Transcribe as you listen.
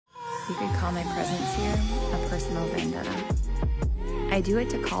You could call my presence here a personal vendetta. I do it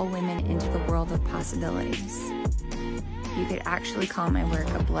to call women into the world of possibilities. You could actually call my work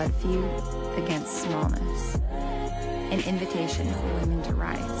a blood feud against smallness, an invitation for women to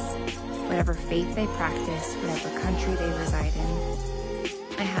rise, whatever faith they practice, whatever country they reside in.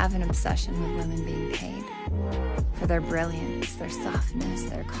 I have an obsession with women being paid for their brilliance, their softness,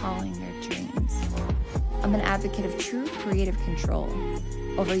 their calling, their dreams. I'm an advocate of true creative control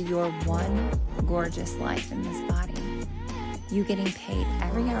over your one gorgeous life in this body. You getting paid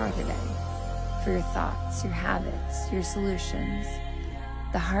every hour of the day for your thoughts, your habits, your solutions,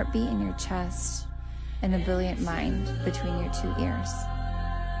 the heartbeat in your chest, and the brilliant mind between your two ears.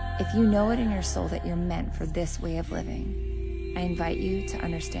 If you know it in your soul that you're meant for this way of living, I invite you to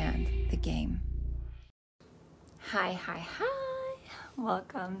understand the game. Hi.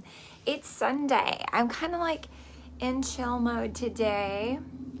 Welcome. It's Sunday. I'm kind of like in chill mode today.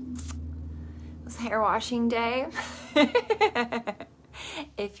 It was hair washing day.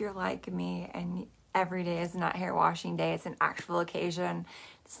 If you're like me and every day is not hair washing day, it's an actual occasion,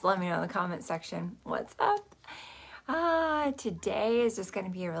 just let me know in the comment section. What's up? Today is just going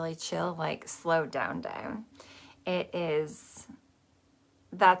to be a really chill, like slow down day.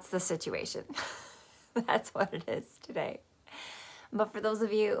 That's the situation. That's what it is today. But for those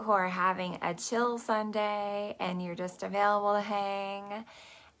of you who are having a chill Sunday and you're just available to hang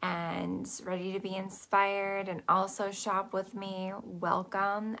and ready to be inspired and also shop with me,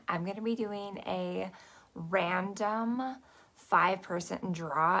 welcome. I'm going to be doing a random 5-person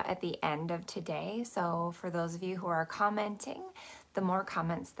draw at the end of today. So for those of you who are commenting, the more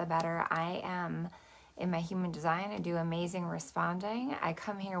comments, the better. I am in my human design. I do amazing responding. I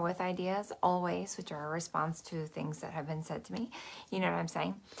come here with ideas always, which are a response to things that have been said to me. You know what I'm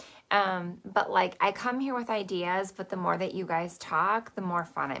saying? But like I come here with ideas, but the more that you guys talk, the more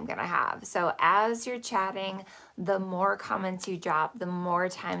fun I'm gonna have. So as you're chatting, the more comments you drop, the more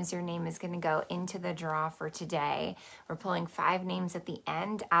times your name is gonna go into the draw for today. We're pulling 5 names at the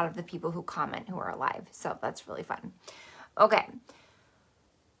end out of the people who comment who are alive. So that's really fun. Okay.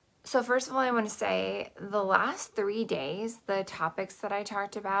 So first of all, I want to say the last 3 days, the topics that I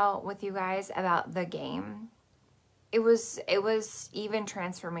talked about with you guys about the game, it was even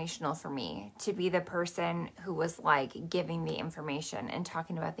transformational for me to be the person who was like giving the information and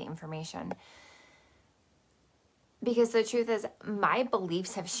talking about the information. Because the truth is, my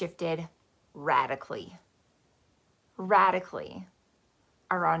beliefs have shifted radically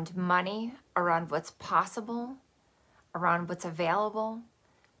around money, around what's possible, around what's available,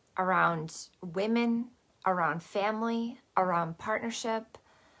 around women, around family, around partnership.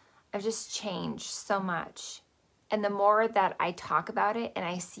 I've just changed so much. And the more that I talk about it and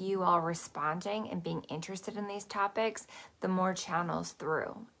I see you all responding and being interested in these topics, the more channels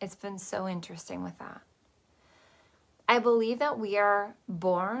through. It's been so interesting with that. I believe that we are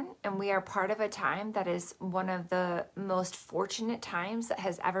born and we are part of a time that is one of the most fortunate times that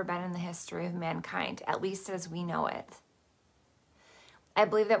has ever been in the history of mankind, at least as we know it. I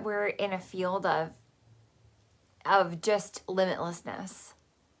believe that we're in a field of just limitlessness.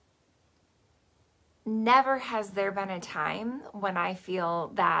 Never has there been a time when I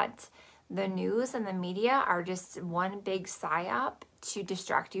feel that the news and the media are just one big psyop to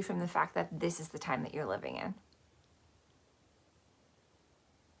distract you from the fact that this is the time that you're living in.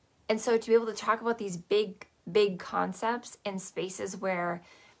 And so to be able to talk about these big concepts in spaces where,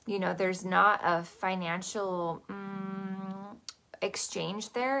 you know, there's not a financial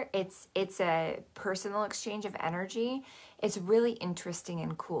exchange there, it's a personal exchange of energy. It's really interesting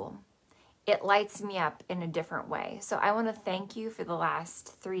and cool. It lights me up in a different way. So I want to thank you for the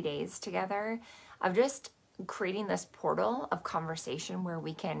last 3 days together of just creating this portal of conversation where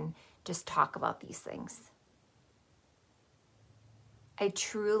we can just talk about these things. I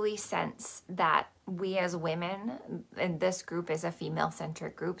truly sense that we as women, and this group is a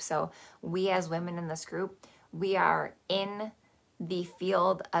female-centric group, so we as women in this group, we are in the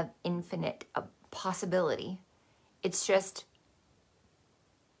field of infinite possibility. It's just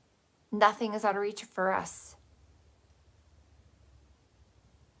nothing is out of reach for us.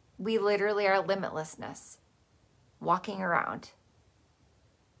 We literally are limitlessness, walking around.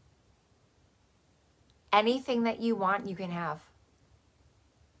 Anything that you want, you can have.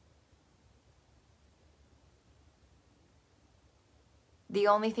 The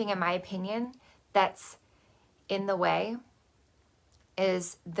only thing, in my opinion, that's in the way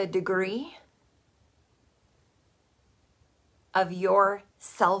is the degree of your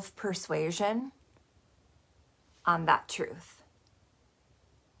self-persuasion on that truth.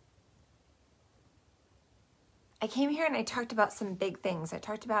 I came here and I talked about some big things. I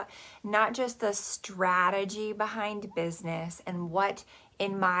talked about not just the strategy behind business and what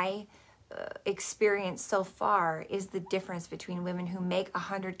in my experience so far is the difference between women who make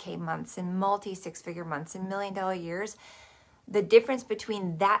 100K months and multi six-figure months and $1 million years, the difference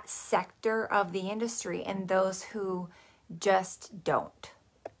between that sector of the industry and those who just don't.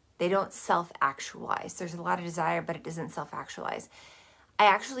 They don't self-actualize. There's a lot of desire, but it doesn't self-actualize. I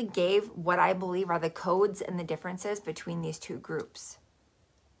actually gave what I believe are the codes and the differences between these two groups.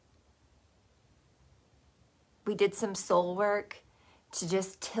 We did some soul work to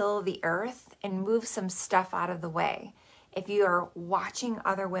just till the earth and move some stuff out of the way. If you are watching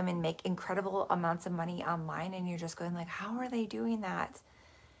other women make incredible amounts of money online and you're just going like, how are they doing that?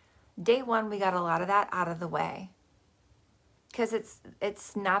 Day one, we got a lot of that out of the way. Because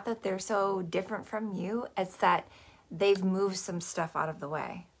it's not that they're so different from you, it's that they've moved some stuff out of the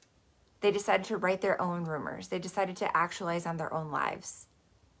way. They decided to write their own rumors. They decided to actualize on their own lives.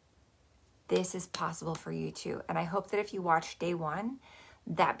 This is possible for you too. And I hope that if you watched day one,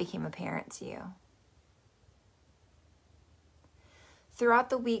 that became apparent to you. Throughout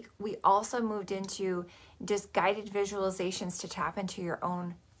the week, we also moved into just guided visualizations to tap into your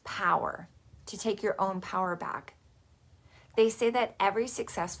own power, to take your own power back. They say that every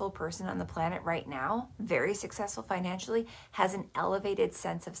successful person on the planet right now, very successful financially, has an elevated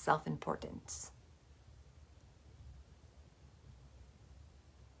sense of self-importance.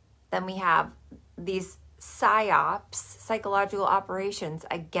 Then we have these psyops, psychological operations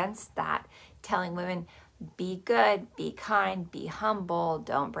against that, telling women, be good, be kind, be humble,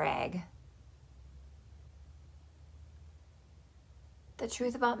 don't brag. The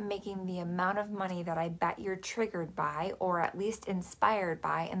truth about making the amount of money that I bet you're triggered by, or at least inspired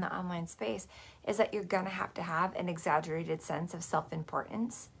by in the online space, is that you're gonna have to have an exaggerated sense of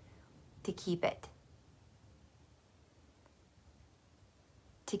self-importance to keep it.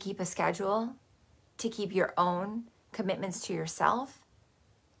 To keep a schedule, to keep your own commitments to yourself.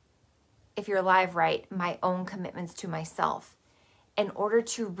 If you're live, right, my own commitments to myself. In order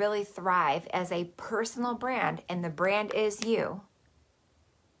to really thrive as a personal brand, and the brand is you,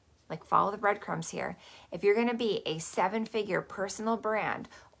 like follow the breadcrumbs here. If you're gonna be a 7-figure personal brand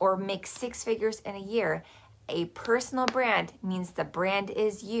or make 6 figures in a year, a personal brand means the brand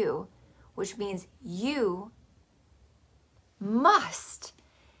is you, which means you must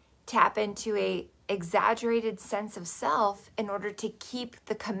tap into a exaggerated sense of self in order to keep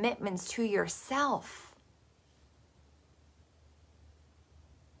the commitments to yourself.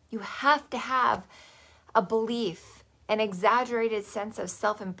 You have to have a belief, an exaggerated sense of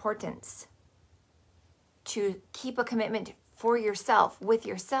self-importance to keep a commitment for yourself, with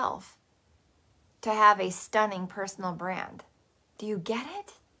yourself, to have a stunning personal brand. Do you get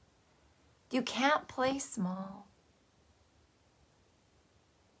it? You can't play small.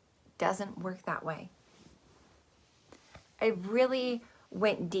 Doesn't work that way. I really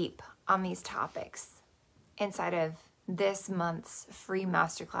went deep on these topics inside of this month's free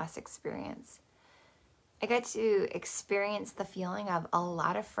masterclass experience. I got to experience the feeling of a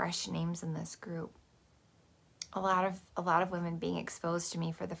lot of fresh names in this group. A lot of women being exposed to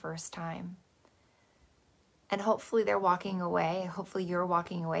me for the first time. And hopefully they're walking away, hopefully you're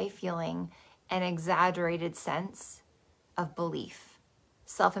walking away feeling an exaggerated sense of belief,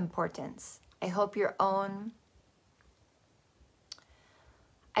 self-importance. I hope your own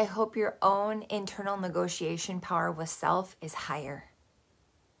internal negotiation power with self is higher.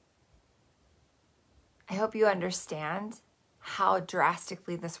 I hope you understand how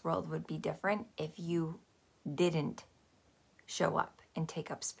drastically this world would be different if you didn't show up and take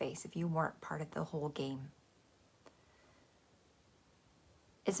up space, if you weren't part of the whole game.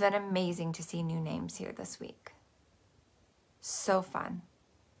 It's been amazing to see new names here this week. So fun.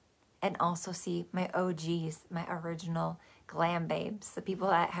 And also see my OGs, my original glam babes, the people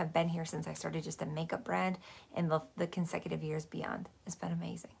that have been here since I started just a makeup brand and the consecutive years beyond. It's been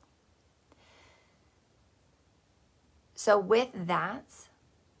amazing. So with that,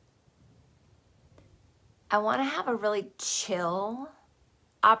 I want to have a really chill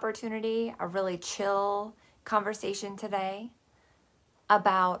opportunity, a really chill conversation today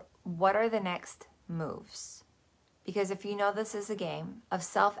about what are the next moves. Because if you know this is a game of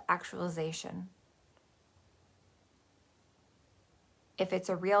self-actualization, if it's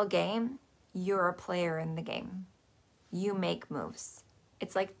a real game, you're a player in the game. You make moves.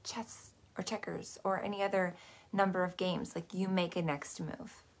 It's like chess or checkers or any other number of games. Like you make a next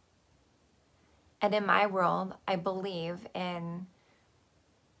move. And in my world, I believe in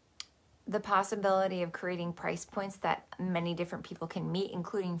the possibility of creating price points that many different people can meet,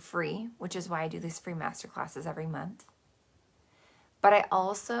 including free, which is why I do these free masterclasses every month. But I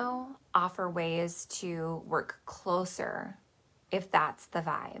also offer ways to work closer, if that's the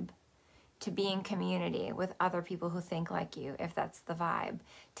vibe, to be in community with other people who think like you, if that's the vibe,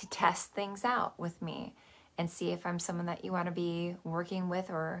 to test things out with me and see if I'm someone that you want to be working with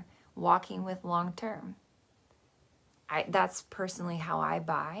or walking with long term. That's personally how I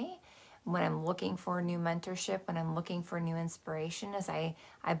buy. When I'm looking for new mentorship, when I'm looking for new inspiration, is I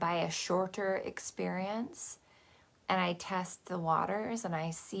buy a shorter experience and I test the waters and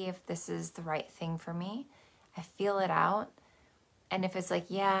I see if this is the right thing for me. I feel it out. And if it's like,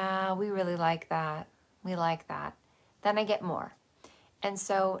 yeah, we really like that, we like that, then I get more. And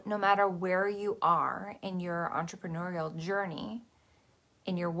so no matter where you are in your entrepreneurial journey,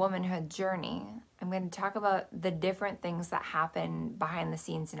 in your womanhood journey, I'm going to talk about the different things that happen behind the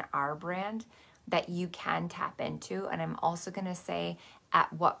scenes in our brand that you can tap into. And I'm also going to say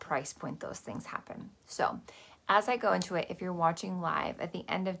at what price point those things happen. So as I go into it, if you're watching live, at the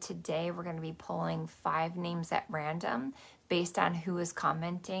end of today, we're going to be pulling 5 names at random based on who is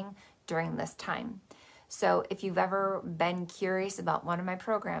commenting during this time. So if you've ever been curious about one of my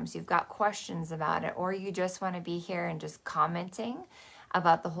programs, you've got questions about it, or you just want to be here and just commenting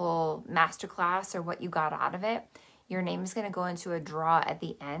about the whole masterclass or what you got out of it, your name is going to go into a draw at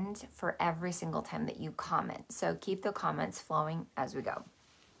the end for every single time that you comment. So keep the comments flowing as we go.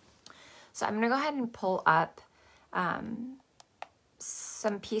 So I'm going to go ahead and pull up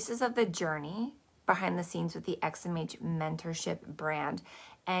some pieces of the journey behind the scenes with the XMH mentorship brand.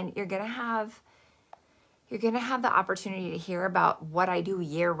 And you're going to have the opportunity to hear about what I do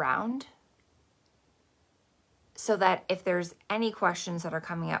year round, so that if there's any questions that are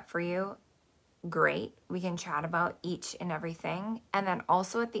coming up for you, great, we can chat about each and everything. And then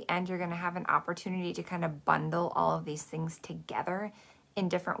also at the end, you're going to have an opportunity to kind of bundle all of these things together in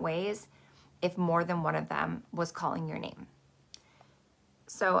different ways if more than one of them was calling your name.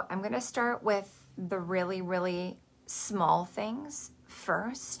 So I'm going to start with the really, really small things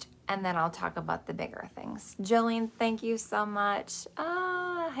first, and then I'll talk about the bigger things. Jillian, thank you so much.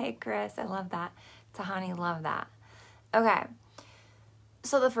 Hey, Chris, I love that. Tahani, love that. Okay,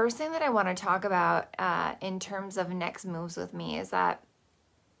 so the first thing that I want to talk about in terms of next moves with me is that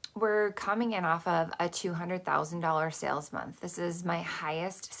we're coming in off of a $200,000 sales month. This is my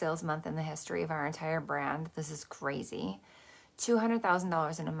highest sales month in the history of our entire brand. This is crazy.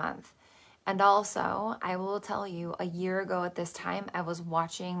 $200,000 in a month. And also, I will tell you, a year ago at this time, I was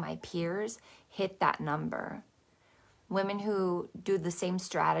watching my peers hit that number. Women who do the same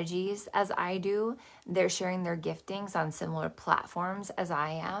strategies as I do, they're sharing their giftings on similar platforms as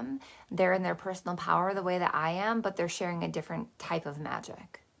I am. They're in their personal power the way that I am, but they're sharing a different type of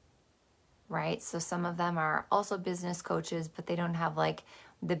magic, right? So some of them are also business coaches, but they don't have like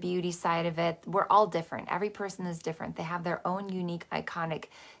the beauty side of it. We're all different. Every person is different. They have their own unique, iconic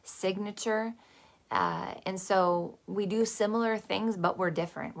signature. And so we do similar things, but we're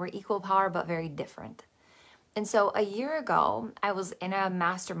different. We're equal power, but very different. And so a year ago, I was in a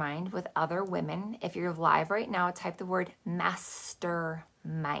mastermind with other women. If you're live right now, type the word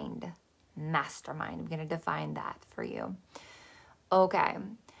mastermind. Mastermind. I'm going to define that for you. Okay.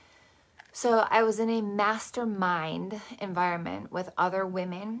 So I was in a mastermind environment with other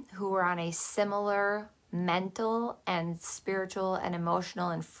women who were on a similar mental and spiritual and emotional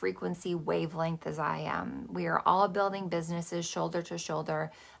and frequency wavelength as I am. We are all building businesses shoulder to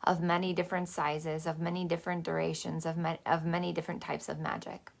shoulder of many different sizes, of many different durations, of many different types of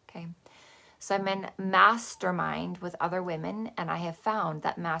magic, okay? So I'm in mastermind with other women, and I have found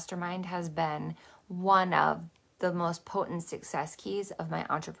that mastermind has been one of the most potent success keys of my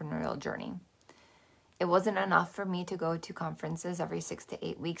entrepreneurial journey. It wasn't enough for me to go to conferences every 6 to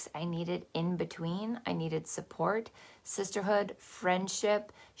 8 weeks. I needed in between. I needed support, sisterhood,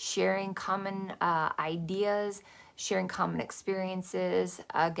 friendship, sharing common ideas, sharing common experiences.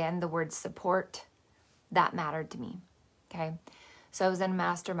 Again, the word support, that mattered to me, okay? So I was in a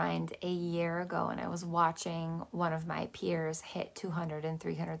mastermind a year ago, and I was watching one of my peers hit $200,000 and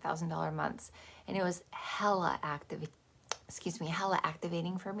 $300,000 months, and it was hella activating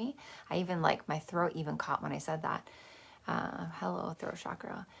for me. I even my throat even caught when I said that. Hello, throat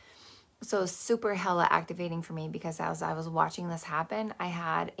chakra. So super hella activating for me, because as I was watching this happen, I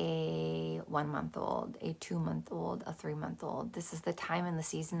had a 1-month-old, a 2-month-old, a 3-month-old. This is the time in the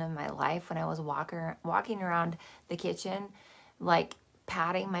season of my life when I was walking around the kitchen,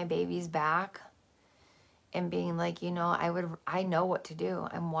 patting my baby's back and being like, you know, I know what to do.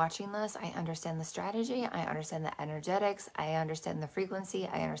 I'm watching this. I understand the strategy. I understand the energetics. I understand the frequency.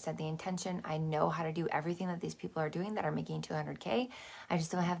 I understand the intention. I know how to do everything that these people are doing that are making 200K. I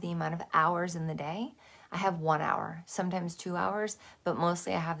just don't have the amount of hours in the day. I have 1 hour, sometimes 2 hours, but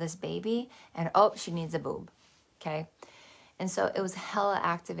mostly I have this baby and oh, she needs a boob. Okay. And so it was hella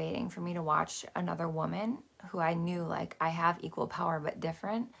activating for me to watch another woman who I knew, like, I have equal power but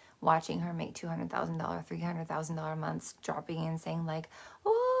different, watching her make $200,000, $300,000 months, dropping in saying like,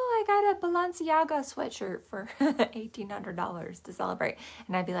 oh, I got a Balenciaga sweatshirt for $1,800 to celebrate.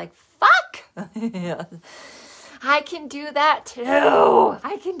 And I'd be like, fuck! I can do that too.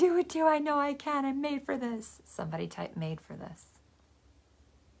 I can do it too. I know I can. I'm made for this. Somebody type made for this.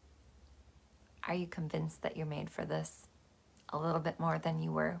 Are you convinced that you're made for this? A little bit more than you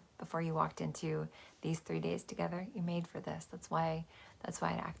were before you walked into these 3 days together. You're made for this. That's why it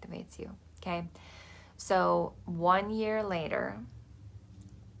activates you. Okay. So 1 year later,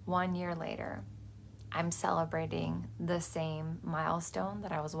 I'm celebrating the same milestone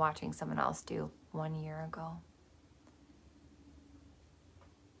that I was watching someone else do 1 year ago.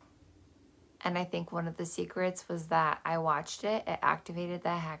 And I think one of the secrets was that I watched it. It activated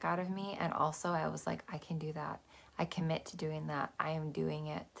the heck out of me. And also I was like, I can do that. I commit to doing that. I am doing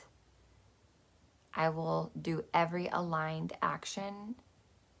it. I will do every aligned action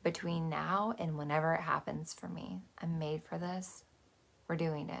between now and whenever it happens for me. I'm made for this. We're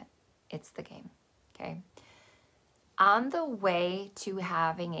doing it. It's the game. Okay. On the way to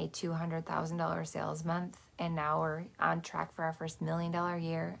having a $200,000 sales month, and now we're on track for our first $1 million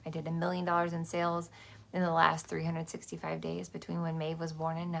year. I did $1 million in sales in the last 365 days between when Maeve was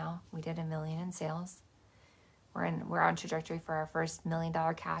born and now. We did $1 million in sales. We're on trajectory for our first $1 million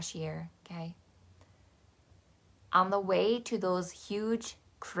cash year, okay? On the way to those huge,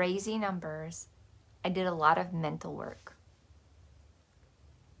 crazy numbers, I did a lot of mental work.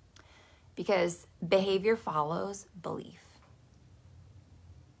 Because behavior follows belief.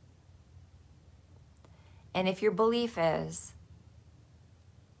 And if your belief is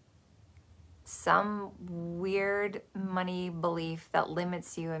some weird money belief that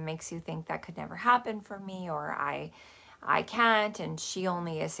limits you and makes you think that could never happen for me, or I can't, and she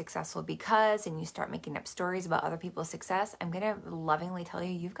only is successful because, and you start making up stories about other people's success, I'm going to lovingly tell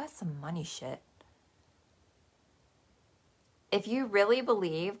you, you've got some money shit. If you really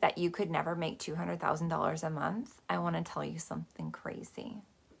believe that you could never make $200,000 a month, I want to tell you something crazy.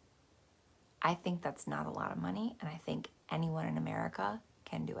 I think that's not a lot of money, and I think anyone in America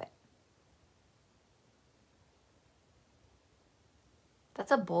can do it.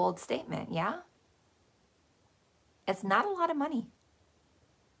 That's a bold statement, yeah? It's not a lot of money.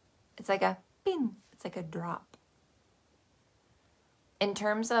 It's like a ping, it's like a drop. In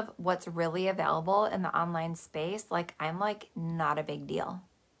terms of what's really available in the online space, like, I'm like, not a big deal.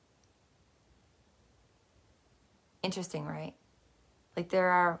 Interesting, right? Like, there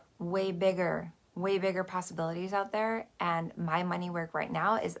are way bigger possibilities out there, and my money work right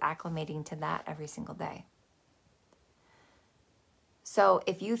now is acclimating to that every single day. So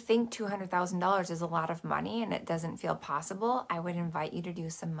if you think $200,000 is a lot of money and it doesn't feel possible, I would invite you to do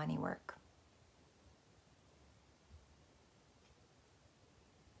some money work.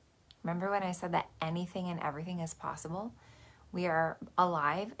 Remember when I said that anything and everything is possible? We are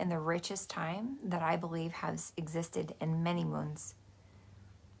alive in the richest time that I believe has existed in many moons.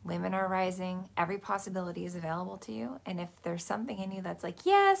 Women are rising. Every possibility is available to you. And if there's something in you that's like,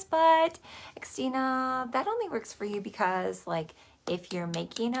 yes, but Christina, that only works for you because, like, if you're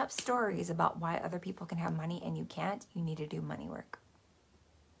making up stories about why other people can have money and you can't, you need to do money work.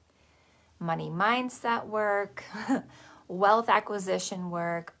 Money mindset work, wealth acquisition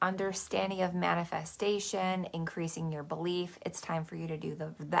work, understanding of manifestation, increasing your belief. It's time for you to do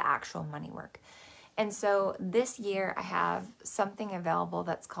the actual money work. And so this year I have something available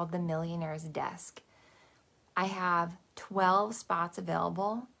that's called the Millionaire's Desk. I have 12 spots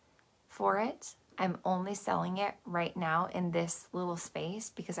available for it. I'm only selling it right now in this little space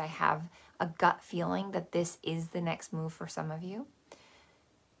because I have a gut feeling that this is the next move for some of you.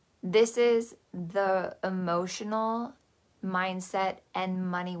 This is the emotional mindset and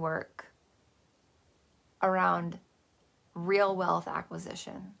money work around real wealth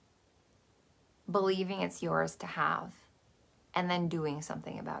acquisition. Believing it's yours to have, and then doing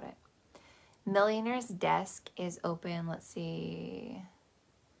something about it. Millionaire's Desk is open, let's see,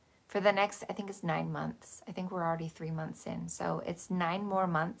 for the next, I think it's 9 months. I think we're already 3 months in. So it's 9 more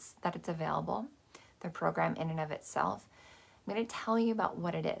months that it's available, the program in and of itself. I'm going to tell you about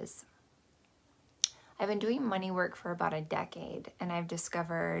what it is. I've been doing money work for about a decade, and I've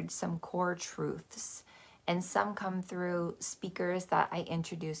discovered some core truths And some come through speakers that I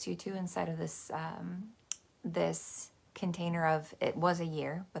introduce you to inside of this container of, it was a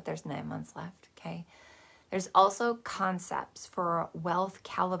year, but there's 9 months left, okay? There's also concepts for wealth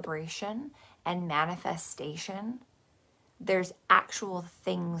calibration and manifestation. There's actual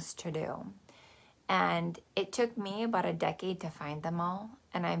things to do. And it took me about a decade to find them all,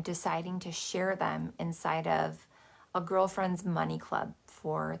 and I'm deciding to share them inside of a girlfriend's money club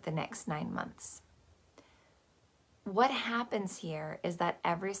for the next 9 months. What happens here is that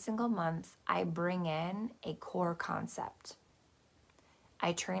every single month I bring in a core concept.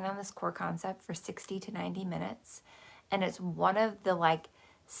 I train on this core concept for 60 to 90 minutes, and it's one of the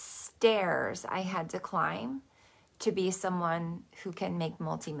stairs I had to climb to be someone who can make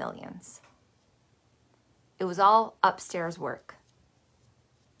multi-millions. It was all upstairs work.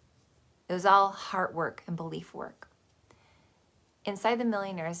 It was all heart work and belief work. Inside the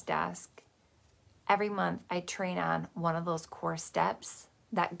Millionaire's Desk, every month I train on one of those core steps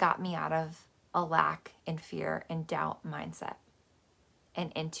that got me out of a lack and fear and doubt mindset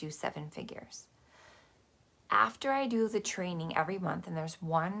and into 7 figures. After I do the training every month, and there's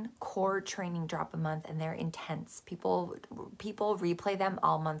one core training drop a month, and they're intense. People replay them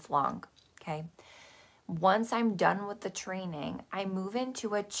all month long, okay? Once I'm done with the training, I move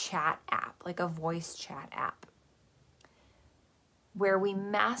into a chat app, like a voice chat app, where we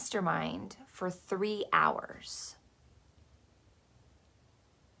mastermind for 3 hours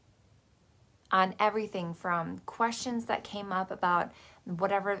on everything from questions that came up about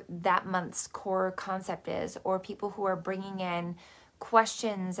whatever that month's core concept is, or people who are bringing in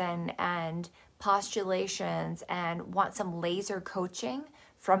questions and postulations and want some laser coaching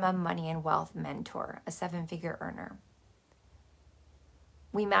from a money and wealth mentor, a 7-figure earner.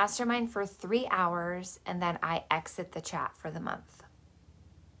 We mastermind for 3 hours, and then I exit the chat for the month.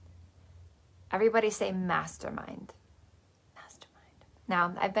 Everybody say mastermind. Mastermind.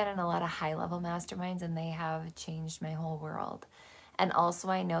 Now, I've been in a lot of high-level masterminds, and they have changed my whole world. And also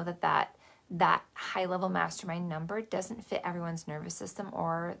I know that high-level mastermind number doesn't fit everyone's nervous system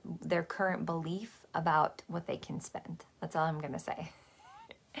or their current belief about what they can spend. That's all I'm going to say.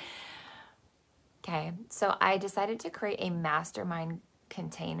 Okay, so I decided to create a mastermind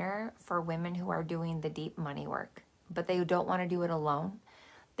container for women who are doing the deep money work, but they don't want to do it alone.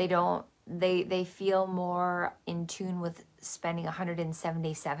 They feel more in tune with spending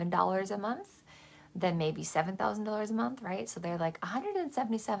 $177 a month than maybe $7,000 a month, right? So they're like,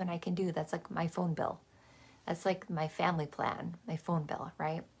 177 I can do. That's like my phone bill. That's like my family plan, my phone bill,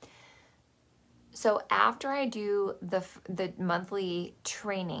 right? So after I do the monthly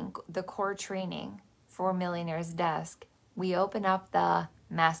training, the core training for Millionaire's Desk, we open up the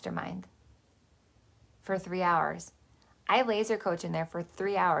mastermind for 3 hours. I laser coach in there for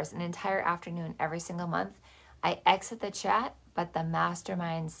 3 hours, an entire afternoon every single month. I exit the chat, but the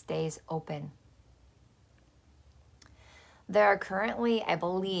mastermind stays open. There are currently, I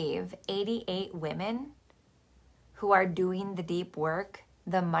believe, 88 women who are doing the deep work,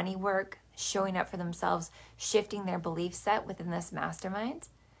 the money work, showing up for themselves, shifting their belief set within this mastermind.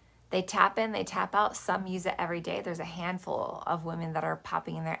 They tap in, they tap out. Some use it every day. There's a handful of women that are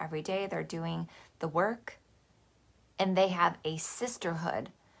popping in there every day. They're doing the work. And they have a sisterhood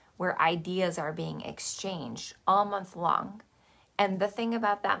where ideas are being exchanged all month long. And the thing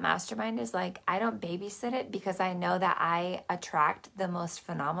about that mastermind is, like, I don't babysit it because I know that I attract the most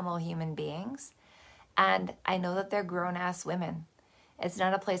phenomenal human beings. And I know that they're grown-ass women. It's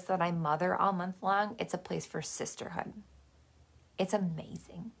not a place that I mother all month long. It's a place for sisterhood. It's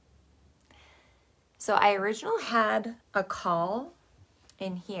amazing. So I originally had a call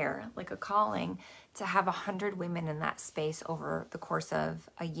in here, like a calling, to have 100 women in that space over the course of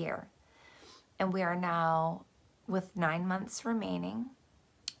a year. And we are now with 9 months remaining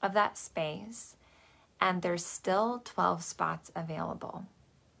of that space, and there's still 12 spots available.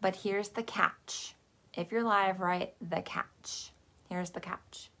 But here's the catch. If you're live, right, the catch. Here's the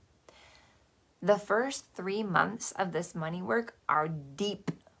catch. The first 3 months of this money work are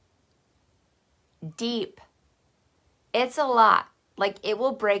deep. Deep. It's a lot. Like, it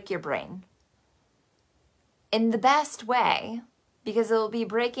will break your brain. In the best way, because it will be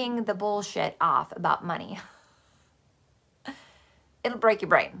breaking the bullshit off about money. It'll break your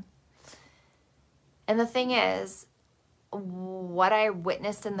brain. And the thing is, what I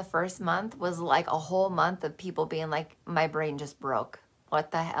witnessed in the first month was like a whole month of people being like, my brain just broke. What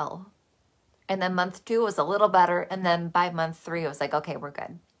the hell? And then month 2 was a little better. And then by month 3, it was like, okay, we're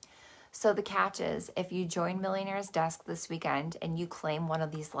good. So the catch is, if you join Millionaire's Desk this weekend and you claim one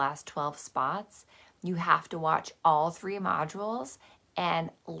of these last 12 spots, you have to watch all 3 modules and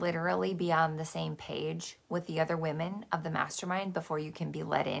literally be on the same page with the other women of the mastermind before you can be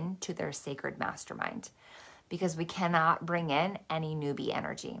let in to their sacred mastermind, because we cannot bring in any newbie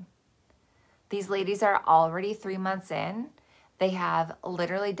energy. These ladies are already 3 months in. They have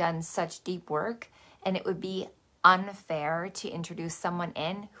literally done such deep work, and it would be unfair to introduce someone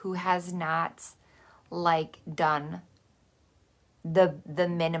in who has not like done the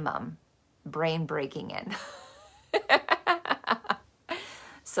minimum brain breaking in.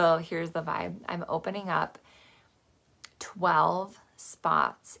 So here's the vibe. I'm opening up 12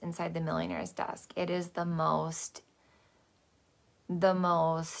 spots inside the Millionaire's Desk. It is the most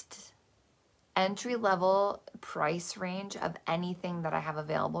entry-level price range of anything that I have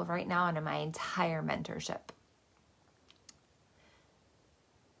available right now and in my entire mentorship.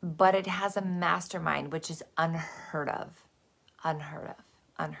 But it has a mastermind, which is unheard of. Unheard of.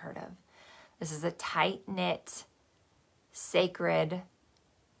 Unheard of. This is a tight-knit, sacred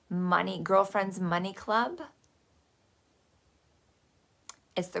girlfriend's money club.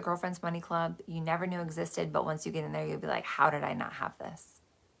 It's the girlfriend's money club you never knew existed, but once you get in there, you'll be like, how did I not have this?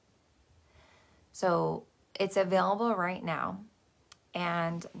 So it's available right now.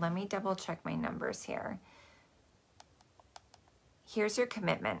 And let me double check my numbers here. Here's your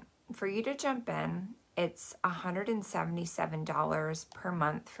commitment. For you to jump in, it's $177 per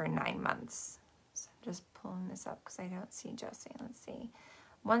month for 9 months. So I'm just pulling this up because I don't see Josie. Let's see.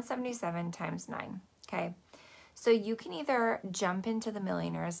 177 times 9. Okay. So you can either jump into the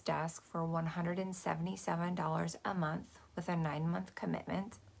Millionaire's Desk for $177 a month with a 9-month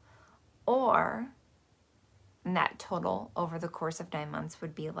commitment, or that total over the course of 9 months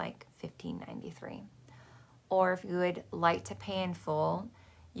would be like $1,593. Or if you would like to pay in full,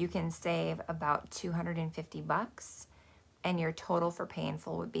 you can save about $250, and your total for pay in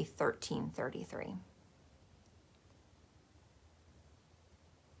full would be $1,333.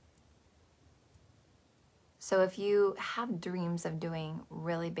 So if you have dreams of doing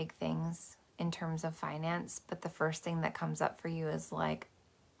really big things in terms of finance, but the first thing that comes up for you is like,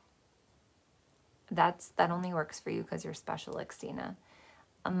 that only works for you because you're special, Xtina.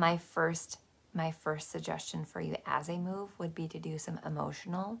 My first suggestion for you as a move would be to do some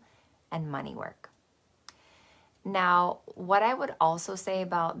emotional and money work. Now, what I would also say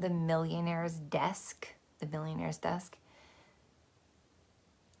about the Millionaire's Desk,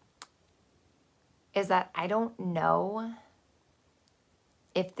 is that I don't know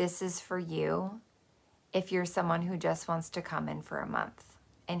if this is for you, if you're someone who just wants to come in for a month.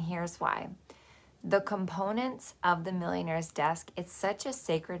 And here's why. The components of the Millionaire's Desk, it's such a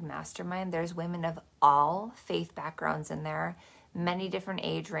sacred mastermind. There's women of all faith backgrounds in there, many different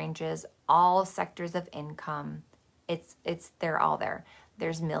age ranges, all sectors of income. They're all there.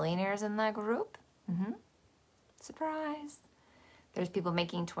 There's millionaires in that group. Surprise. There's people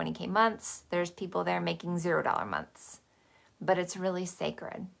making 20K months. There's people there making $0 months. But it's really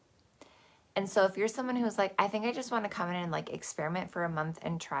sacred. And so if you're someone who's like, I think I just want to come in and like experiment for a month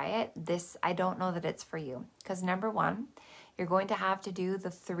and try it, I don't know that it's for you. Because number one, you're going to have to do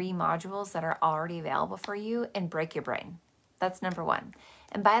the 3 modules that are already available for you and break your brain. That's number one.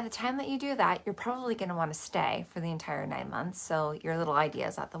 And by the time that you do that, you're probably going to want to stay for the entire 9 months. So your little idea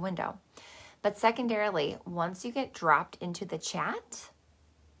is out the window. But secondarily, once you get dropped into the chat,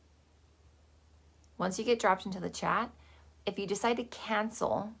 if you decide to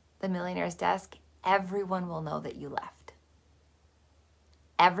cancel the Millionaire's Desk, everyone will know that you left.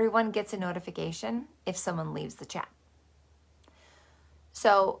 Everyone gets a notification if someone leaves the chat.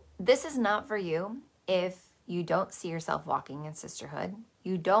 So this is not for you if you don't see yourself walking in sisterhood,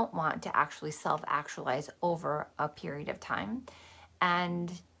 you don't want to actually self-actualize over a period of time,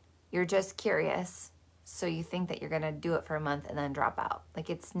 and you're just curious, so you think that you're going to do it for a month and then drop out. Like,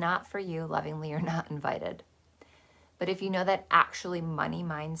 it's not for you. Lovingly, you're not invited. But if you know that actually money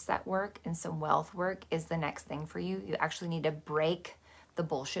mindset work and some wealth work is the next thing for you, you actually need to break the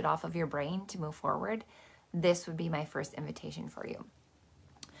bullshit off of your brain to move forward, this would be my first invitation for you.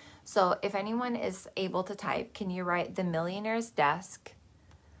 So if anyone is able to type, can you write the Millionaire's Desk,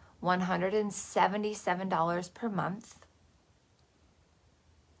 $177 per month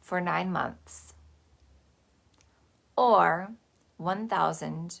for 9 months, or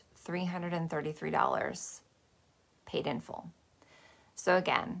 $1,333 paid in full. So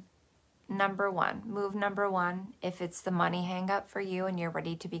again, move number one, if it's the money hang up for you and you're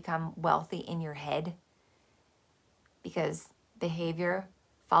ready to become wealthy in your head, because behavior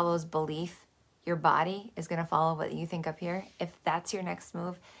follows belief, your body is going to follow what you think up here. If that's your next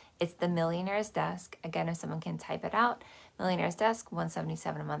move, it's the Millionaire's Desk. Again, if someone can type it out, Millionaire's Desk,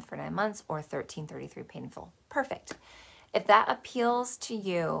 $177 a month for 9 months, or $1,333 paid in full. Perfect. If that appeals to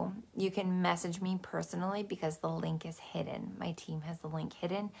you, you can message me personally because the link is hidden. My team has the link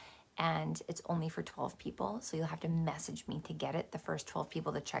hidden and it's only for 12 people. So you'll have to message me to get it. The first 12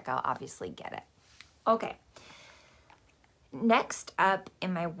 people to check out obviously get it. Okay. Next up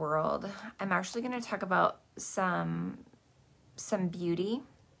in my world, I'm actually going to talk about some beauty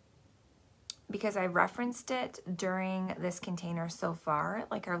because I referenced it during this container so far,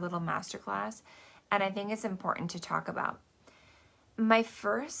 like our little masterclass, and I think it's important to talk about. My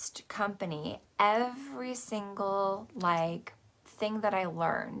first company, every single thing that I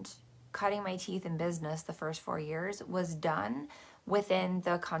learned cutting my teeth in business the first 4 years was done within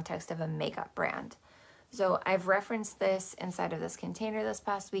the context of a makeup brand. So I've referenced this inside of this container this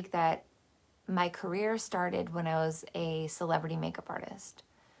past week that my career started when I was a celebrity makeup artist.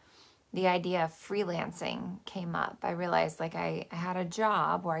 The idea of freelancing came up. I realized I had a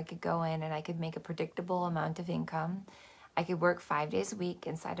job where I could go in and I could make a predictable amount of income. I could work 5 days a week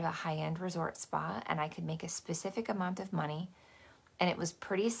inside of a high-end resort spa and I could make a specific amount of money. And it was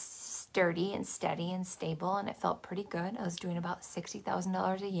pretty sturdy and steady and stable and it felt pretty good. I was doing about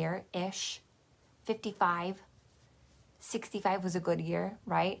 $60,000 a year-ish. 55, 65 was a good year,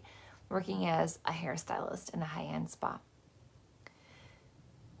 right? Working as a hairstylist in a high-end spa.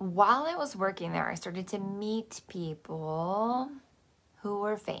 While I was working there, I started to meet people who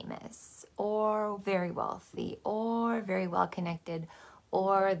were famous or very wealthy or very well connected,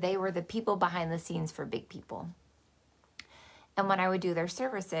 or they were the people behind the scenes for big people. And when I would do their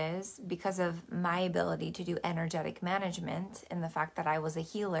services, because of my ability to do energetic management and the fact that I was a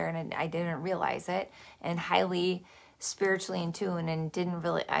healer and I didn't realize it and highly spiritually in tune and didn't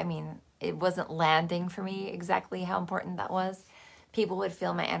really, it wasn't landing for me exactly how important that was. People would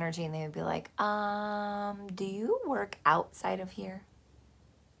feel my energy and they would be like, do you work outside of here?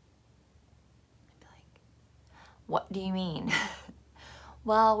 I'd be like, what do you mean?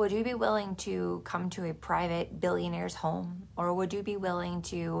 Well, would you be willing to come to a private billionaire's home? Or would you be willing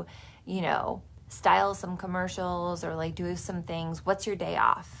to, style some commercials or do some things? What's your day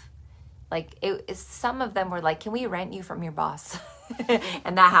off? Some of them were like, can we rent you from your boss?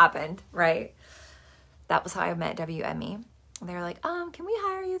 And that happened, right? That was how I met WME. They were like, can we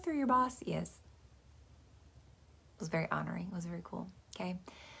hire you through your boss? Yes. It was very honoring. It was very cool. Okay.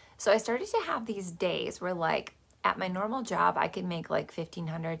 So I started to have these days where at my normal job, I could make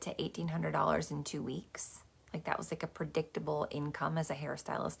 $1,500 to $1,800 in 2 weeks. That was a predictable income as a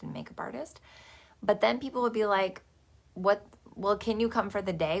hairstylist and makeup artist. But then people would be like, well, can you come for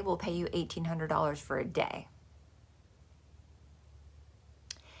the day? We'll pay you $1,800 for a day.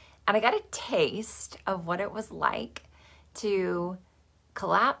 And I got a taste of what it was like to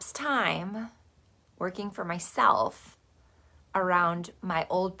collapse time working for myself around my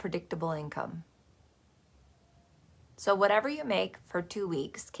old predictable income. So whatever you make for 2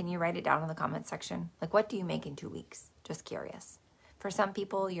 weeks, can you write it down in the comment section? What do you make in 2 weeks? Just curious. For some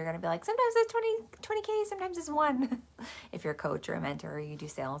people, you're going to be like, sometimes it's 20K, sometimes it's 1. If you're a coach or a mentor or you do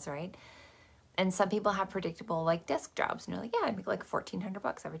sales, right? And some people have predictable desk jobs. And you're like, yeah, I make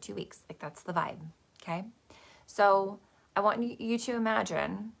 $1,400 every 2 weeks. That's the vibe, okay? So I want you to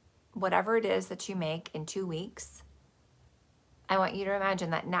imagine whatever it is that you make in 2 weeks. I want you to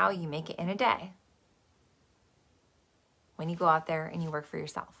imagine that now you make it in a day. When you go out there and you work for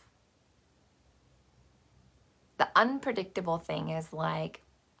yourself. The unpredictable thing is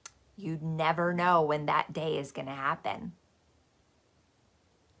you never know when that day is going to happen.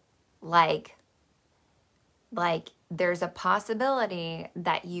 There's a possibility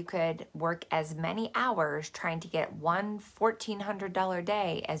that you could work as many hours trying to get one $1,400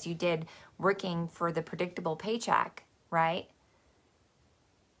 day as you did working for the predictable paycheck, right?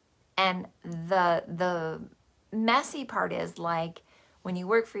 And the messy part is when you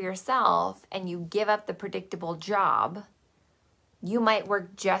work for yourself and you give up the predictable job, you might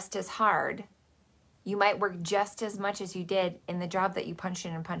work just as hard. You might work just as much as you did in the job that you punched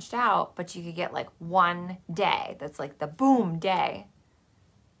in and punched out, but you could get 1 day. That's the boom day.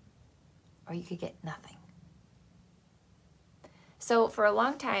 Or you could get nothing. So for a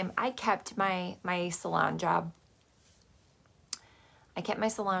long time, I kept my salon job. I kept my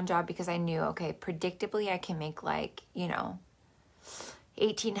salon job because I knew, okay, predictably I can make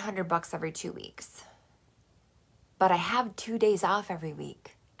 $1,800 every 2 weeks. But I have 2 days off every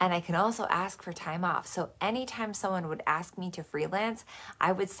week. And I can also ask for time off. So anytime someone would ask me to freelance,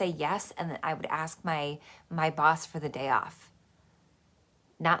 I would say yes. And then I would ask my boss for the day off.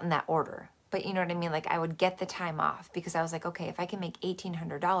 Not in that order. But you know what I mean? I would get the time off because I was like, okay, if I can make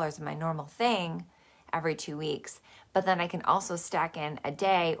 $1,800 in my normal thing every 2 weeks, but then I can also stack in a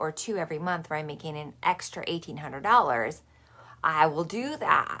day or two every month where I'm making an extra $1,800, I will do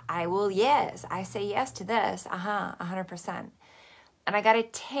that. I say yes to this. 100%. And I got a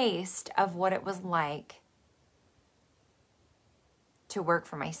taste of what it was like to work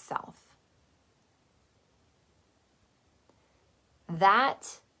for myself.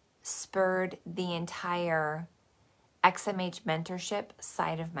 That spurred the entire XMH mentorship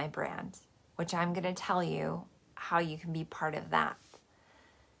side of my brand, which I'm going to tell you how you can be part of that.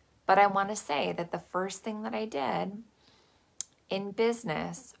 But I want to say that the first thing that I did in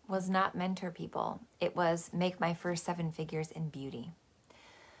business was not mentor people. It was make my first 7 figures in beauty.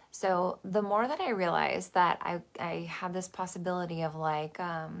 So the more that I realized that I had this possibility of like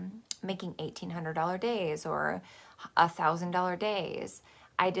making $1,800 days or $1,000 days,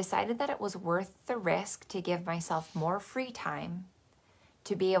 I decided that it was worth the risk to give myself more free time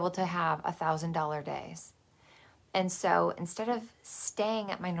to be able to have $1,000 days. And so instead of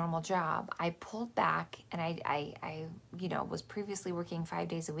staying at my normal job, I pulled back and I was previously working 5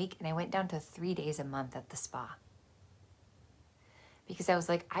 days a week, and I went down to 3 days a month at the spa. Because I was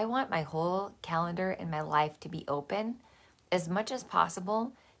like, I want my whole calendar in my life to be open as much as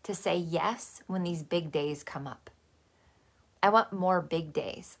possible to say yes when these big days come up. I want more big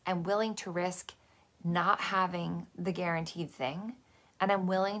days. I'm willing to risk not having the guaranteed thing, and I'm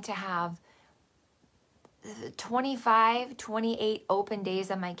willing to have 25, 28 open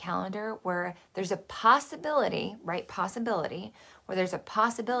days on my calendar where there's a possibility, right? Possibility, where there's a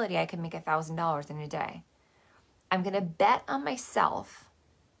possibility I can make $1,000 in a day. I'm going to bet on myself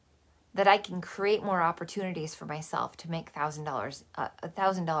that I can create more opportunities for myself to make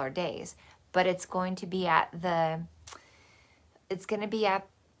 $1,000 days, but it's going to be at the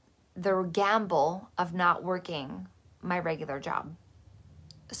gamble of not working my regular job.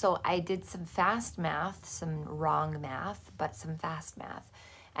 So I did some fast math, some wrong math, but some fast math.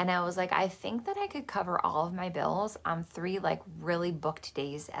 And I was like, I think that I could cover all of my bills on 3 like really booked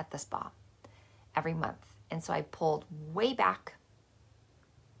days at the spa every month. And so I pulled way back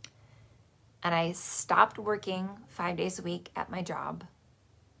and I stopped working 5 days a week at my job.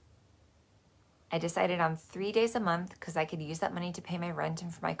 I decided on 3 days a month because I could use that money to pay my rent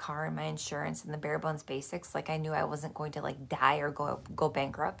and for my car and my insurance and the bare bones basics. Like I knew I wasn't going to like die or go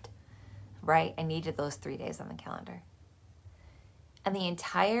bankrupt, right? I needed those 3 days on the calendar. And the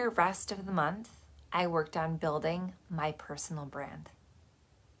entire rest of the month, I worked on building my personal brand.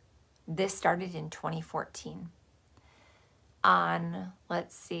 This started in 2014.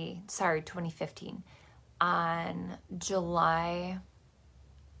 2015. On July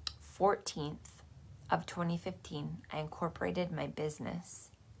 14th of 2015, I incorporated my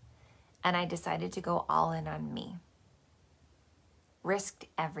business and I decided to go all in on me. Risked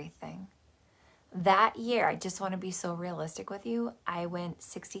everything. That year, I just want to be so realistic with you, I went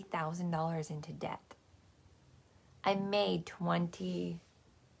 $60,000 into debt. I made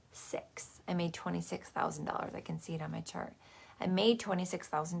 $26,000. I can see it on my chart. I made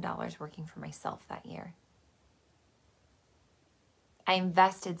 $26,000 working for myself that year. I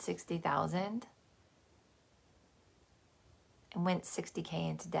invested $60,000 and went $60K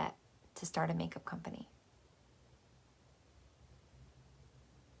into debt to start a makeup company.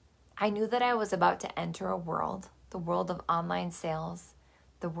 I knew that I was about to enter a world, the world of online sales,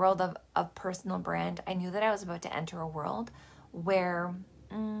 the world of personal brand. I knew that I was about to enter a world where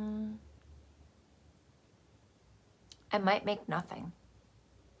I might make nothing.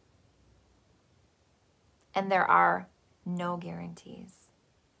 And there are no guarantees.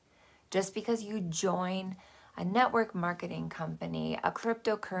 Just because you join a network marketing company, a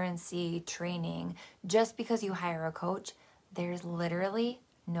cryptocurrency training, just because you hire a coach, there's literally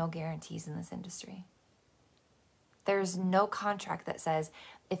no guarantees in this industry. There's no contract that says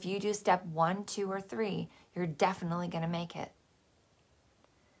if you do step 1, 2, or 3, you're definitely going to make it.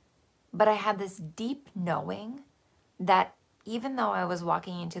 But I had this deep knowing that even though I was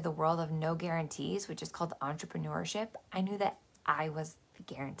walking into the world of no guarantees, which is called entrepreneurship, I knew that I was the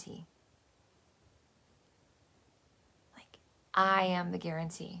guarantee. Like, I am the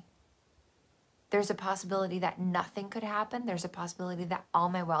guarantee. There's a possibility that nothing could happen. There's a possibility that all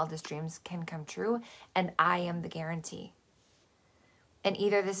my wildest dreams can come true, and I am the guarantee. And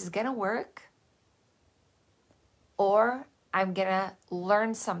either this is going to work, or I'm going to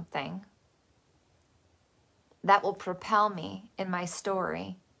learn something that will propel me in my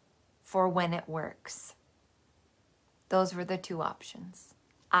story for when it works. Those were the 2 options.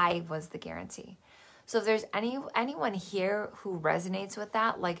 I was the guarantee. So if there's anyone here who resonates with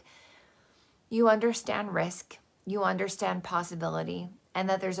that, like you understand risk, you understand possibility, and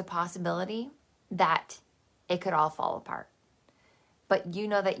that there's a possibility that it could all fall apart. But you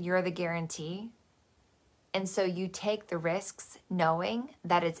know that you're the guarantee. And so you take the risks knowing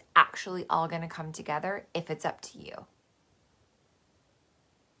that it's actually all going to come together if it's up to you.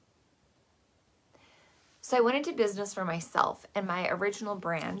 So I went into business for myself, and my original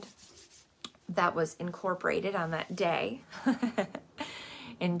brand that was incorporated on that day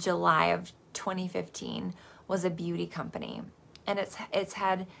in July of 2015 was a beauty company. And it's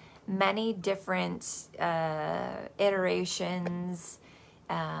had many different iterations,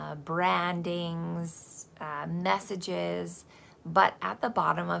 brandings, messages, but at the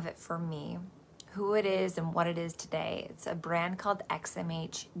bottom of it for me, who it is and what it is today, it's a brand called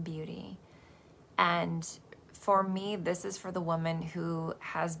XMH Beauty. And for me, this is for the woman who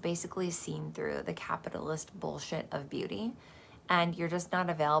has basically seen through the capitalist bullshit of beauty, and you're just not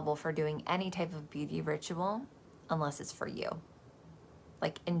available for doing any type of beauty ritual unless it's for you.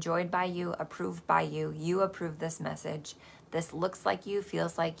 Like, enjoyed by you, approved by you, you approve this message, this looks like you,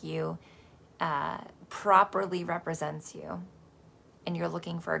 feels like you, properly represents you, and you're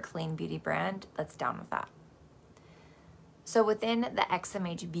looking for a clean beauty brand, that's down with that. So within the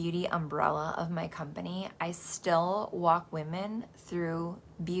XMH Beauty umbrella of my company, I still walk women through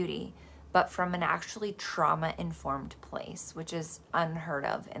beauty, but from an actually trauma-informed place, which is unheard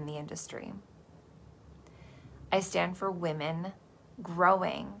of in the industry. I stand for women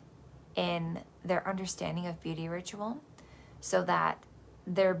growing in their understanding of beauty ritual so that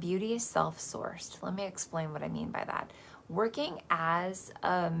their beauty is self-sourced. Let me explain what I mean by that. Working as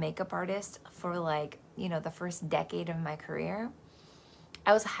a makeup artist for the first decade of my career,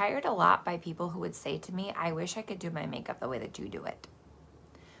 I was hired a lot by people who would say to me, I wish I could do my makeup the way that you do it.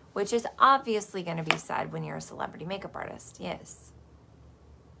 Which is obviously going to be said when you're a celebrity makeup artist. Yes.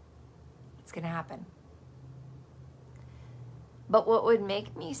 It's going to happen. But what would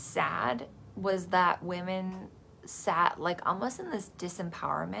make me sad was that women sat almost in this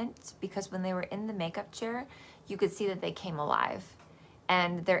disempowerment, because when they were in the makeup chair, you could see that they came alive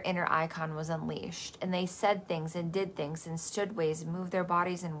and their inner icon was unleashed, and they said things and did things and stood ways and moved their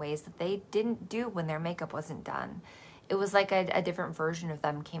bodies in ways that they didn't do when their makeup wasn't done. It was like a different version of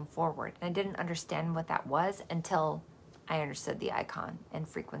them came forward, and I didn't understand what that was until I understood the icon and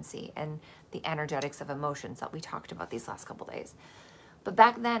frequency and the energetics of emotions that we talked about these last couple days. But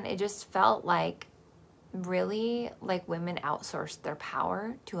back then, it just felt like really like women outsourced their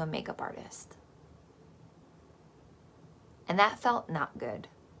power to a makeup artist. And that felt not good.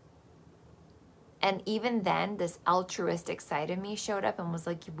 And even then, this altruistic side of me showed up and was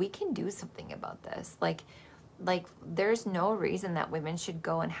like, we can do something about this. Like there's no reason that women should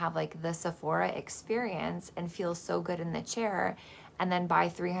go and have the Sephora experience and feel so good in the chair and then buy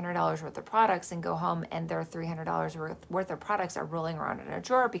 $300 worth of products and go home and their $300 worth of products are rolling around in a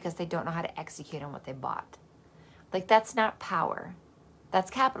drawer because they don't know how to execute on what they bought. That's not power. That's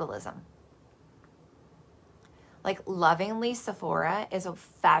capitalism. Lovingly, Sephora is a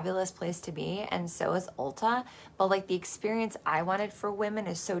fabulous place to be, and so is Ulta, but the experience I wanted for women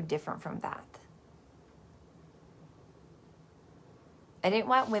is so different from that. I didn't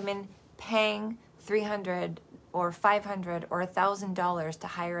want women paying $300 or $500 or $1,000 to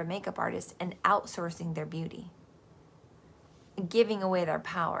hire a makeup artist and outsourcing their beauty, giving away their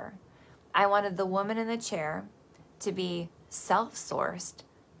power. I wanted the woman in the chair to be self-sourced,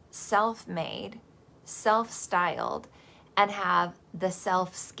 self-made, self-styled, and have the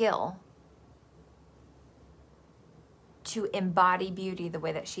self-skill to embody beauty the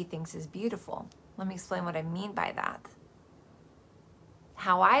way that she thinks is beautiful. Let me explain what I mean by that.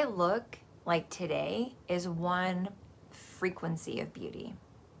 How I look today is one frequency of beauty.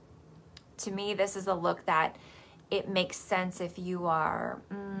 To me, this is a look that it makes sense if you are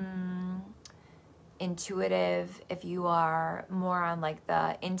intuitive, if you are more on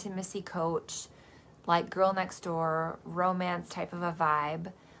the intimacy coach, girl next door, romance type of a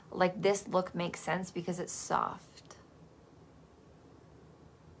vibe. This look makes sense because it's soft.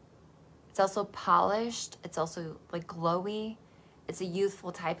 It's also polished. It's also glowy. It's a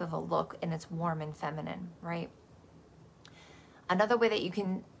youthful type of a look, and it's warm and feminine, right? Another way that you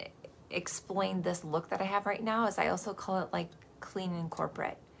can explain this look that I have right now is I also call it clean and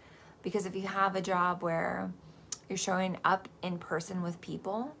corporate. Because if you have a job where you're showing up in person with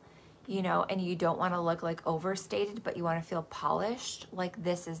people, and you don't want to look overstated, but you want to feel polished,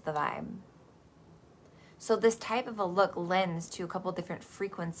 this is the vibe. So this type of a look lends to a couple different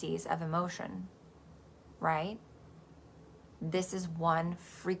frequencies of emotion, right? This is one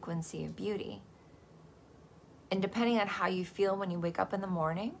frequency of beauty. And depending on how you feel when you wake up in the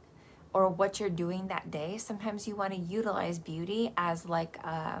morning or what you're doing that day, sometimes you want to utilize beauty as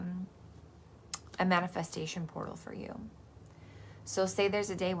a manifestation portal for you. So say there's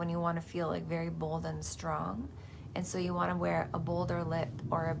a day when you want to feel like very bold and strong, and so you want to wear a bolder lip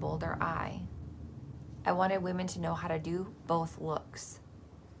or a bolder eye. I wanted women to know how to do both looks,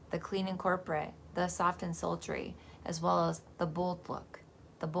 the clean and corporate, the soft and sultry, as well as the bold look,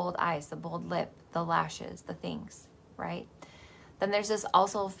 the bold eyes, the bold lip, the lashes, the things, right? Then there's this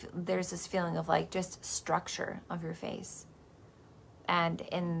feeling of like just structure of your face. And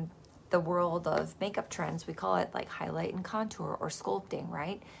in the world of makeup trends, we call it like highlight and contour or sculpting,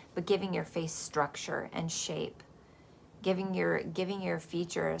 right? But giving your face structure and shape, giving your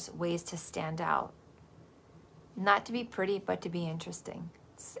features ways to stand out. Not to be pretty, but to be interesting.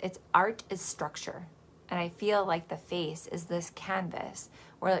 It's art is structure. And I feel like the face is this canvas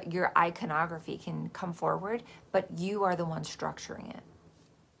where your iconography can come forward, but you are the one structuring it.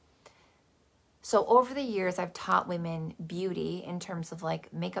 So over the years, I've taught women beauty in terms of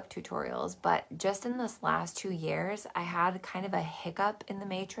like makeup tutorials, but just in this last 2 years, I had kind of a hiccup in the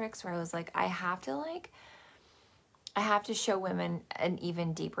matrix where I was like, I have to show women an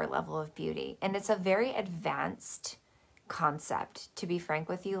even deeper level of beauty. And it's a very advanced concept, to be frank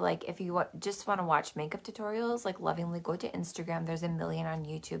with you. Like if you just want to watch makeup tutorials, like lovingly go to Instagram. There's a million on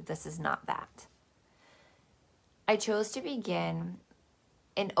YouTube. This is not that. I chose to begin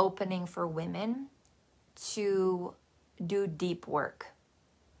an opening for women to do deep work,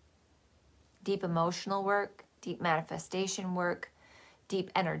 deep emotional work, deep manifestation work, deep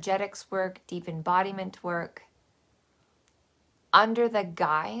energetics work, deep embodiment work, under the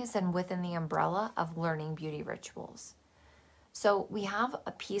guise and within the umbrella of learning beauty rituals. So we have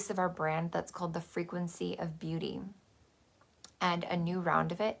a piece of our brand that's called the Frequency of Beauty, and a new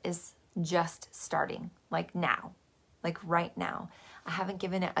round of it is just starting, like now, like right now. I haven't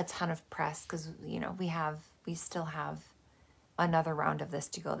given it a ton of press because, you know, we still have another round of this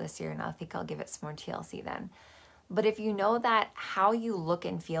to go this year, and I think I'll give it some more TLC then. But if you know that how you look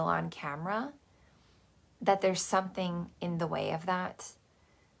and feel on camera, that there's something in the way of that,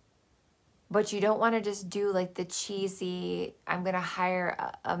 but you don't want to just do like the cheesy, I'm going to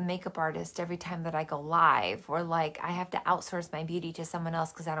hire a makeup artist every time that I go live, or like I have to outsource my beauty to someone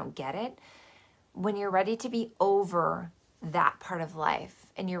else because I don't get it. When you're ready to be over that part of life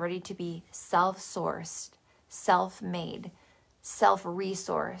and you're ready to be self-sourced, self-made,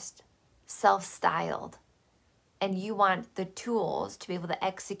 self-resourced, self-styled, and you want the tools to be able to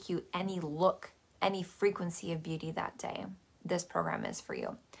execute any look, any frequency of beauty that day, this program is for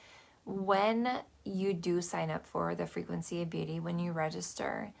you. When you do sign up for the Frequency of Beauty, when you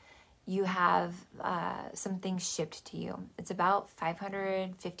register, you have some things shipped to you. It's about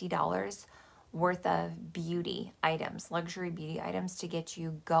 $550 worth of beauty items, luxury beauty items to get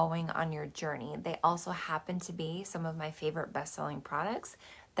you going on your journey. They also happen to be some of my favorite best-selling products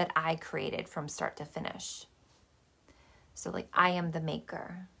that I created from start to finish. So like I am the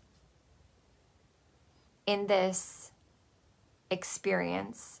maker. In this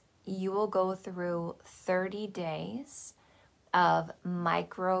experience, you will go through 30 days of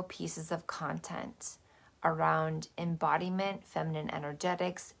micro pieces of content around embodiment, feminine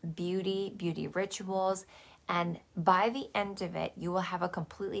energetics, beauty, beauty rituals, and by the end of it, you will have a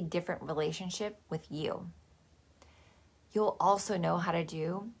completely different relationship with you. You'll also know how to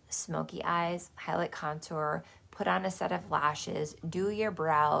do smoky eyes, highlight contour, put on a set of lashes, do your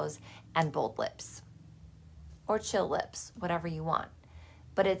brows, and bold lips. Or chill lips, whatever you want.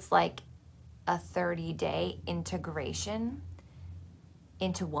 But it's like a 30-day integration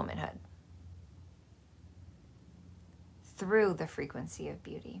into womanhood through the Frequency of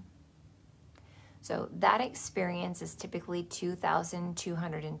Beauty. So that experience is typically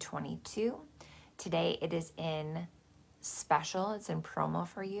 $2,222. Today it is in special, it's in promo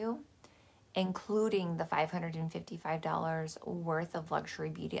for you, including the $555 worth of luxury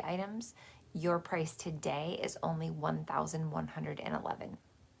beauty items. Your price today is only $1,111.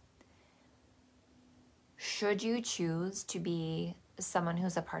 Should you choose to be someone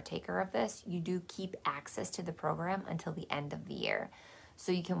who's a partaker of this, you do keep access to the program until the end of the year.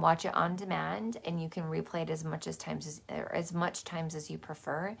 So you can watch it on demand and you can replay it as much times as you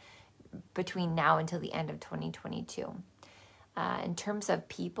prefer between now until the end of 2022. In terms of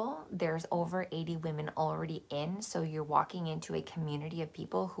people, there's over 80 women already in, so you're walking into a community of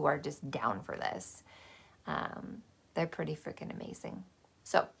people who are just down for this. They're pretty freaking amazing.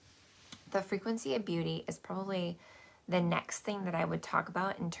 So the Frequency of Beauty is probably the next thing that I would talk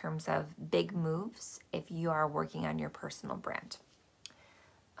about in terms of big moves if you are working on your personal brand.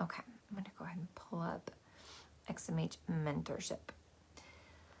 Okay, I'm going to go ahead and pull up XMH mentorship.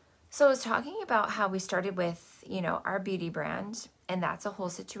 So I was talking about how we started with, you know, our beauty brand, and that's a whole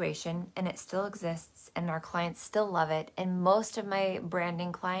situation, and it still exists, and our clients still love it. And most of my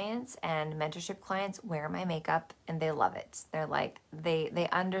branding clients and mentorship clients wear my makeup, and they love it. They're like, they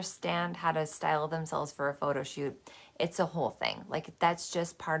understand how to style themselves for a photo shoot. It's a whole thing. Like, that's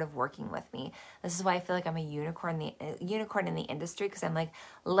just part of working with me. This is why I feel like I'm a unicorn in the industry, because I'm like,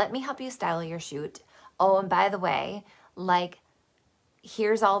 let me help you style your shoot. Oh, and by the way, like,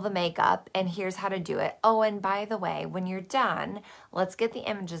 here's all the makeup and here's how to do it. Oh, and by the way, when you're done, let's get the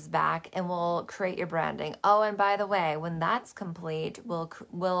images back and we'll create your branding. Oh, and by the way, when that's complete,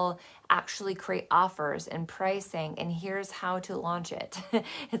 we'll actually create offers and pricing, and here's how to launch it.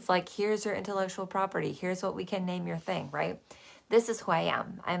 It's like, here's your intellectual property. Here's what we can name your thing, right? This is who I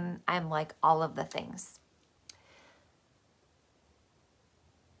am. I'm like all of the things.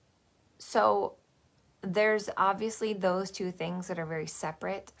 So there's obviously those two things that are very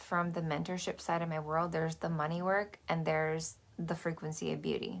separate from the mentorship side of my world. There's the money work and there's the frequency of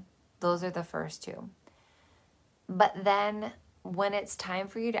beauty. Those are the first two. But then when it's time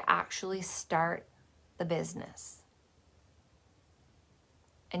for you to actually start the business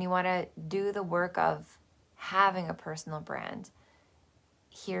and you want to do the work of having a personal brand,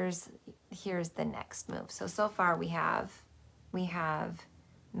 here's the next move. So far we have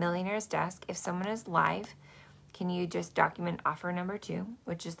Millionaire's Desk. If someone is live, can you just document offer number 2,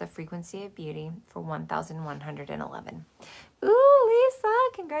 which is the frequency of beauty for 1,111. Ooh, Lisa,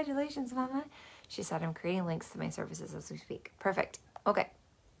 congratulations, Mama. She said, I'm creating links to my services as we speak. Perfect. Okay.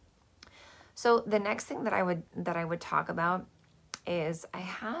 So the next thing that I would talk about is I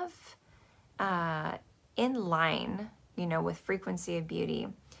have in line, you know, with frequency of beauty,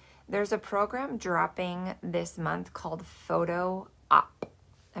 there's a program dropping this month called Photo Op.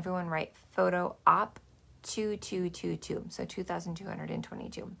 Everyone write Photo Op 2222, so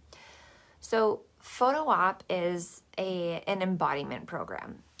 2,222. So Photo Op is an embodiment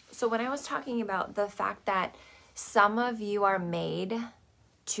program. So when I was talking about the fact that some of you are made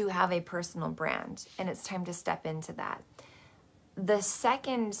to have a personal brand and it's time to step into that, the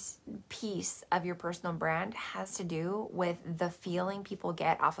second piece of your personal brand has to do with the feeling people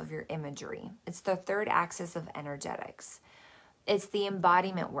get off of your imagery. It's the third axis of energetics. It's the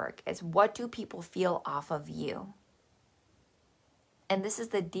embodiment work. It's what do people feel off of you? And this is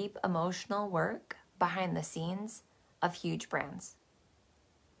the deep emotional work behind the scenes of huge brands.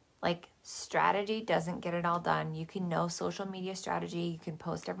 Like, strategy doesn't get it all done. You can know social media strategy. You can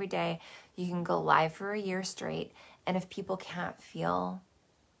post every day. You can go live for a year straight. And if people can't feel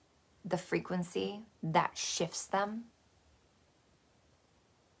the frequency that shifts them,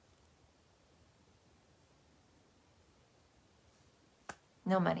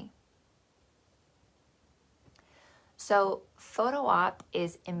 no money. So Photo Op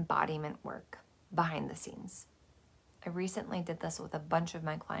is embodiment work behind the scenes. I recently did this with a bunch of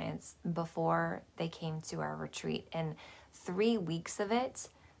my clients before they came to our retreat, and 3 weeks of it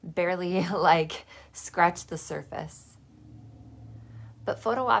barely like scratched the surface. But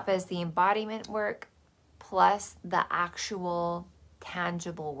Photo Op is the embodiment work plus the actual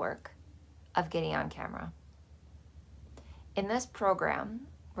tangible work of getting on camera. In this program,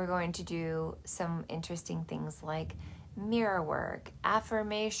 we're going to do some interesting things like mirror work,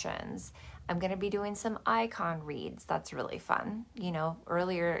 affirmations. I'm going to be doing some icon reads. That's really fun. You know,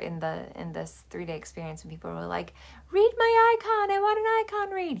 earlier in this 3-day experience, when people were like, read my icon, I want an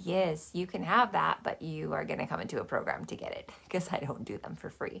icon read. Yes, you can have that, but you are going to come into a program to get it, because I don't do them for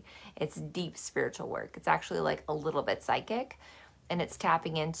free. It's deep spiritual work. It's actually like a little bit psychic, and it's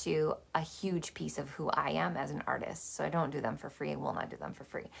tapping into a huge piece of who I am as an artist. So I don't do them for free and will not do them for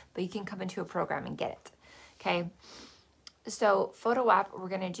free. But you can come into a program and get it, okay? So Photo Op, we're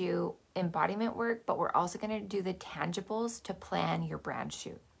going to do embodiment work, but we're also going to do the tangibles to plan your brand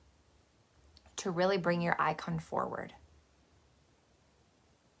shoot, to really bring your icon forward.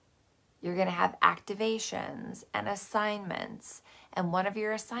 You're going to have activations and assignments. And one of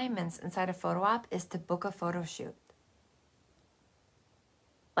your assignments inside of Photo Op is to book a photo shoot.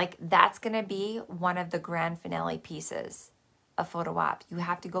 Like, that's going to be one of the grand finale pieces of Photo Op. You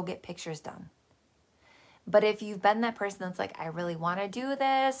have to go get pictures done. But if you've been that person that's like, I really want to do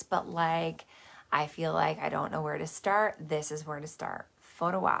this, but like, I feel like I don't know where to start, this is where to start.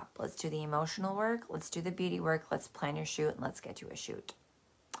 Photo Op. Let's do the emotional work. Let's do the beauty work. Let's plan your shoot, and let's get you a shoot.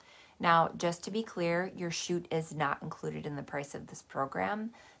 Now, just to be clear, your shoot is not included in the price of this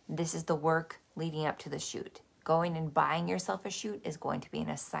program. This is the work leading up to the shoot. Going and buying yourself a shoot is going to be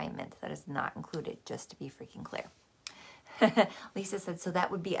an assignment that is not included, just to be freaking clear. Lisa said, so that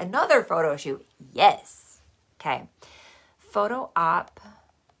would be another photo shoot. Yes. Okay. Photo Op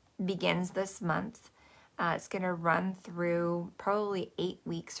begins this month. It's going to run through probably 8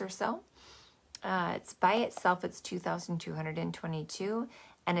 weeks or so. It's by itself, it's $2,222,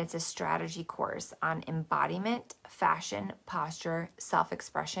 and it's a strategy course on embodiment, fashion, posture,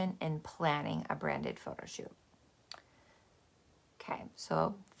 self-expression, and planning a branded photo shoot. Okay,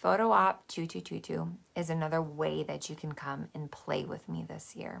 so Photo Op 2222 is another way that you can come and play with me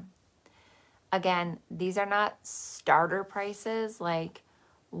this year. Again, these are not starter prices. Like,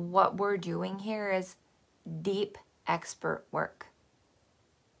 what we're doing here is deep expert work.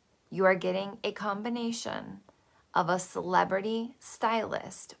 You are getting a combination of a celebrity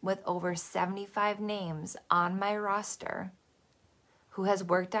stylist with over 75 names on my roster who has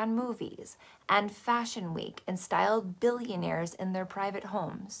worked on movies and Fashion Week and styled billionaires in their private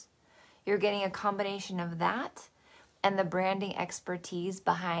homes. You're getting a combination of that and the branding expertise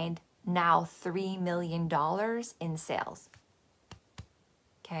behind now $3 million in sales.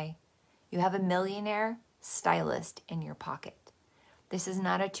 Okay? You have a millionaire stylist in your pocket. This is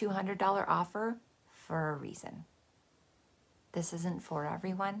not a $200 offer for a reason. This isn't for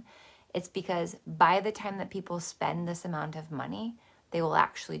everyone. It's because by the time that people spend this amount of money, they will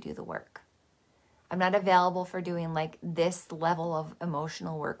actually do the work. I'm not available for doing like this level of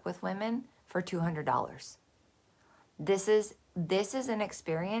emotional work with women for $200. This is an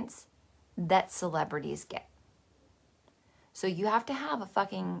experience that celebrities get. So you have to have a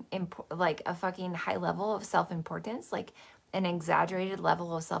fucking high level of self-importance, like an exaggerated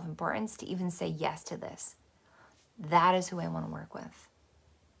level of self-importance to even say yes to this. That is who I want to work with.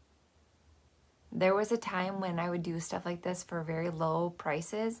 There was a time when I would do stuff like this for very low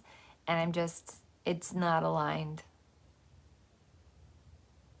prices, and it's not aligned.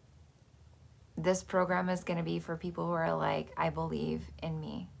 This program is going to be for people who are like, I believe in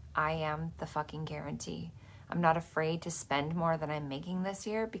me. I am the fucking guarantee. I'm not afraid to spend more than I'm making this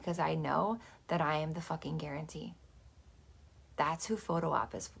year because I know that I am the fucking guarantee. That's who Photo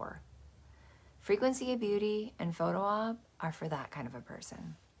Op is for. Frequency of Beauty and Photo Op are for that kind of a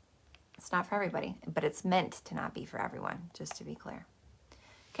person. It's not for everybody, but it's meant to not be for everyone, just to be clear.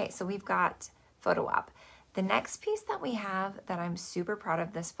 Okay, so we've got Photo Op. The next piece that we have that I'm super proud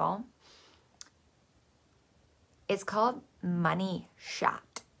of this fall, it's called Money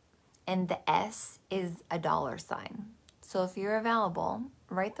Shot, and the S is a $. So if you're available,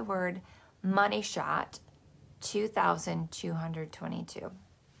 write the word Money Shot 2,222.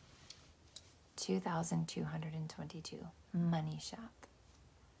 2,222. Money Shot.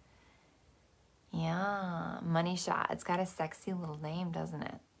 Yeah, Money Shot. It's got a sexy little name, doesn't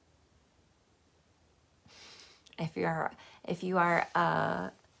it? If you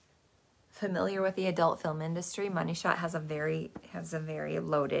are familiar with the adult film industry, Money Shot has a very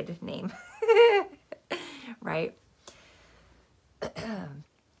loaded name, right?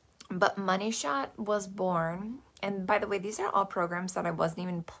 But Money Shot was born, and by the way, these are all programs that I wasn't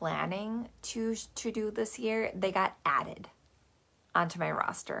even planning to do this year. They got added onto my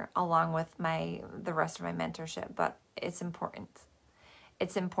roster along with the rest of my mentorship, but it's important.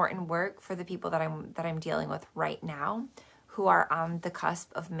 It's important work for the people that I'm dealing with right now who are on the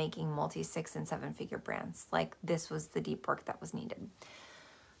cusp of making multi-6 and 7-figure brands. Like, this was the deep work that was needed.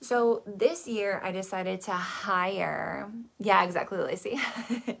 So this year I decided to hire, yeah, exactly, Lacey.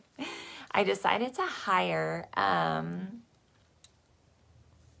 I decided to hire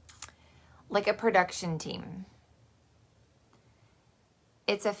like a production team.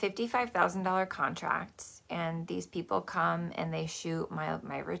 It's a $55,000 contract, and these people come and they shoot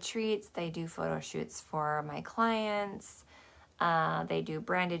my retreats. They do photo shoots for my clients. They do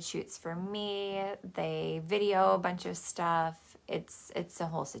branded shoots for me. They video a bunch of stuff. It's a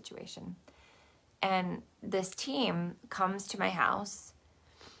whole situation. And this team comes to my house,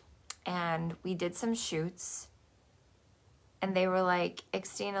 and we did some shoots, and they were like,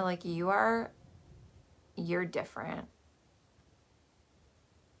 Xtina, like, you're different.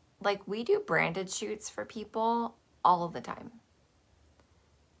 Like, we do branded shoots for people all the time.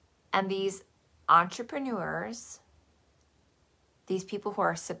 And these entrepreneurs, these people who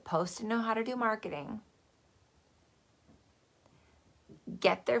are supposed to know how to do marketing,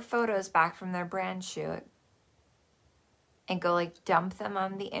 get their photos back from their brand shoot and go like dump them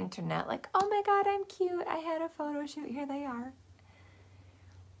on the internet like, oh my God, I'm cute. I had a photo shoot. Here they are.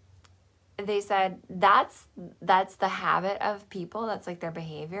 They said that's the habit of people. That's like their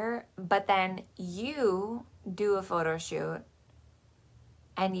behavior. But then you do a photo shoot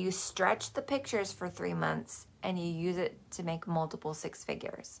and you stretch the pictures for 3 months and you use it to make multiple 6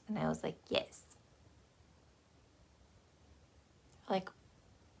 figures. And I was like, yes. Like,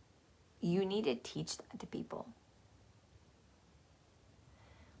 you need to teach that to people.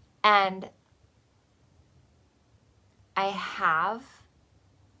 And I have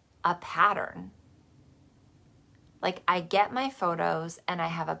a pattern. Like, I get my photos and I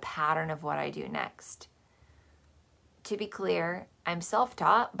have a pattern of what I do next. To be clear, I'm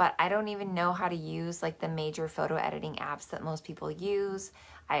self-taught, but I don't even know how to use like the major photo editing apps that most people use.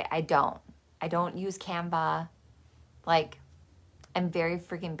 I don't use Canva. Like, I'm very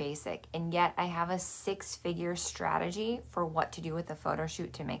freaking basic, and yet I have a 6-figure strategy for what to do with a photo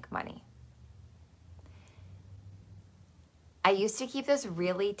shoot to make money. I used to keep this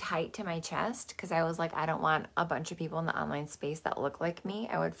really tight to my chest because I was like, I don't want a bunch of people in the online space that look like me.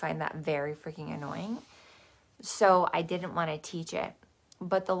 I would find that very freaking annoying. So I didn't want to teach it.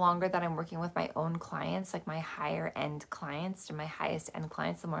 But the longer that I'm working with my own clients, like my higher end clients and my highest end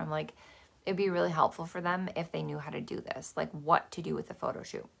clients, the more I'm like, it'd be really helpful for them if they knew how to do this, like what to do with a photo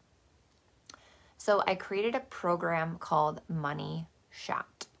shoot. So I created a program called Money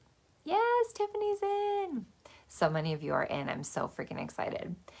Shot. Yes, Tiffany's in. So many of you are in. I'm so freaking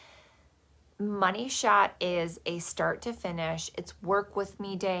excited. Money Shot is a start to finish. It's work with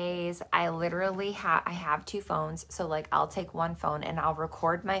me days. I literally have 2 phones. So like I'll take one phone and I'll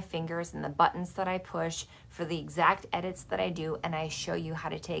record my fingers and the buttons that I push for the exact edits that I do. And I show you how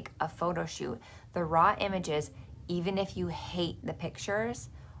to take a photo shoot, the raw images, even if you hate the pictures,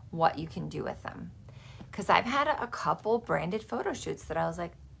 what you can do with them. Because I've had a couple branded photo shoots that I was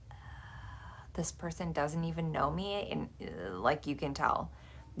like, this person doesn't even know me. And like you can tell,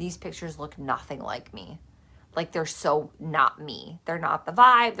 these pictures look nothing like me. Like they're so not me. They're not the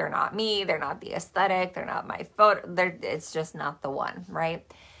vibe. They're not me. They're not the aesthetic. They're not my photo. It's just not the one, right?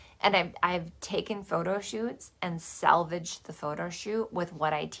 And I've taken photo shoots and salvaged the photo shoot with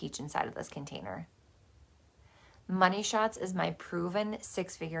what I teach inside of this container. Money Shots is my proven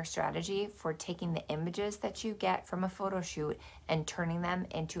 6-figure strategy for taking the images that you get from a photo shoot and turning them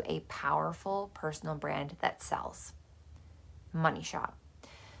into a powerful personal brand that sells. Money Shot.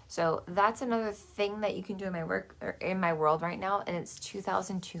 So that's another thing that you can do in my work or in my world right now, and it's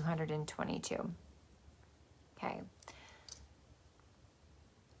 2,222. Okay.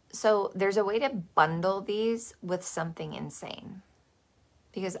 So there's a way to bundle these with something insane,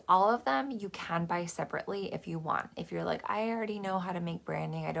 because all of them you can buy separately if you want. If you're like, I already know how to make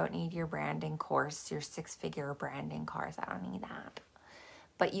branding. I don't need your branding course, your 6-figure branding course. I don't need that.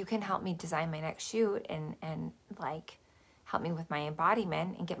 But you can help me design my next shoot and like help me with my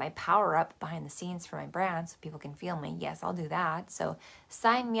embodiment and get my power up behind the scenes for my brand so people can feel me. Yes, I'll do that. So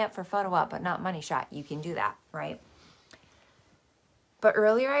sign me up for Photo Up, but not Money Shot. You can do that, right? But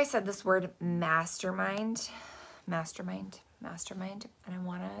earlier I said this word mastermind, and I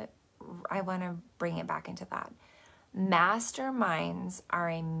want to bring it back into that. Masterminds are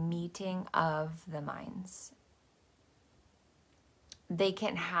a meeting of the minds. They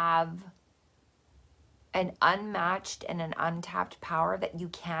can have an unmatched and an untapped power that you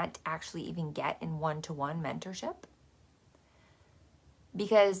can't actually even get in one-to-one mentorship.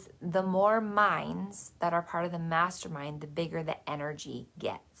 Because the more minds that are part of the mastermind, the bigger the energy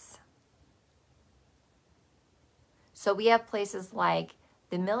gets. So we have places like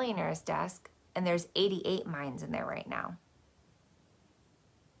the Millionaire's Desk, and there's 88 minds in there right now.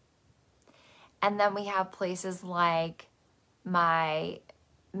 And then we have places like my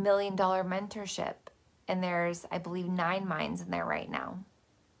 $1 Million Mentorship, and there's, I believe, 9 minds in there right now.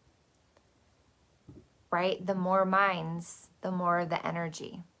 Right? The more minds, the more the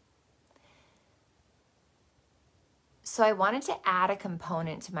energy. So I wanted to add a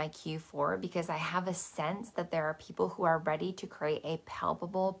component to my Q4 because I have a sense that there are people who are ready to create a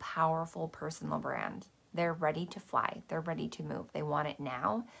palpable, powerful personal brand. They're ready to fly. They're ready to move. They want it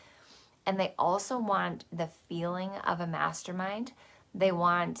now. And they also want the feeling of a mastermind. They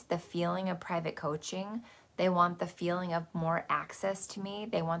want the feeling of private coaching. They want the feeling of more access to me.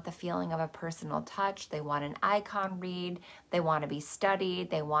 They want the feeling of a personal touch. They want an icon read. They want to be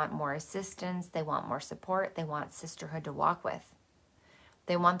studied. They want more assistance. They want more support. They want sisterhood to walk with.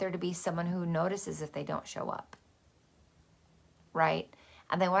 They want there to be someone who notices if they don't show up, right?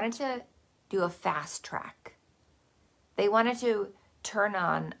 And they wanted to do a fast track. They wanted to turn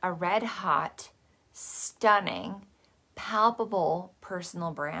on a red hot, stunning, palpable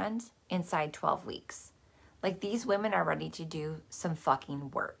personal brand inside 12 weeks. Like, these women are ready to do some fucking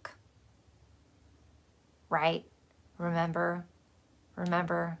work, right? Remember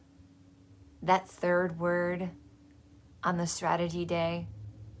that third word on the strategy day?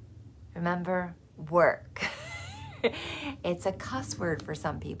 Remember, work. It's a cuss word for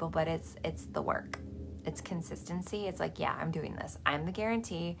some people, but it's the work. It's consistency. It's like, yeah, I'm doing this. I'm the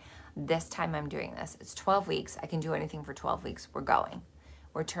guarantee. This time I'm doing this. It's 12 weeks. I can do anything for 12 weeks. We're going.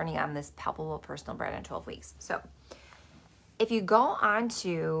 we're turning on this palpable personal brand in 12 weeks. So if you go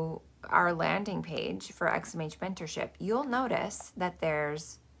onto our landing page for XMH Mentorship, you'll notice that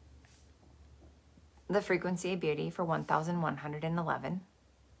there's the Frequency of Beauty for $1,111.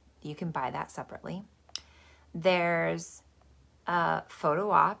 You can buy that separately. There's a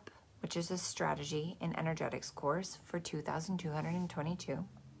Photo Op, which is a strategy and energetics course for $2,222.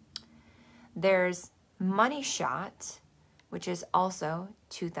 There's Money Shot, which is also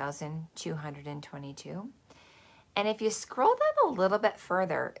 $2,222. And if you scroll down a little bit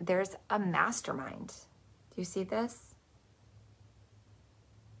further, there's a mastermind. Do you see this?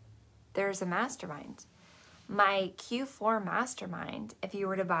 There's a mastermind. My Q4 mastermind, if you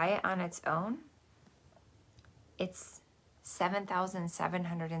were to buy it on its own, it's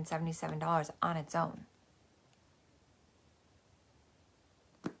 $7,777 on its own.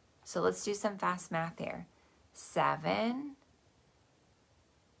 So let's do some fast math here. 7,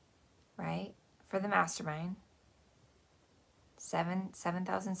 right, for the mastermind.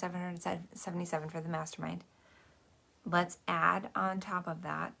 7,777 for the mastermind. Let's add on top of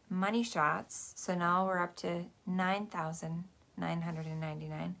that Money Shots. So now we're up to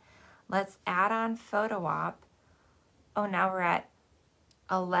 9,999. Let's add on Photo Op. Oh, now we're at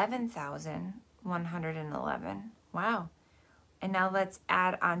 11,111. Wow. And now let's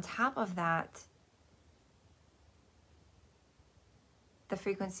add on top of that the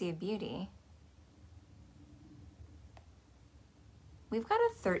Frequency of Beauty. We've got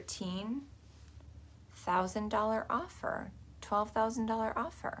a $13,000 offer, $12,000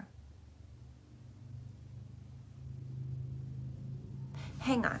 offer.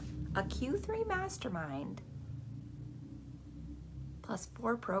 Hang on, a Q3 mastermind plus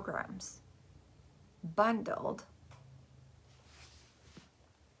 4 programs bundled.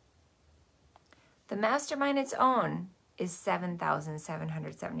 The mastermind its own is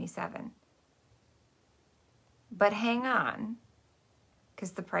 $7,777. But hang on,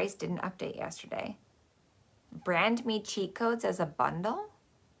 because the price didn't update yesterday. Brand Me cheat codes as a bundle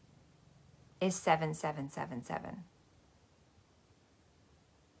is $7,777.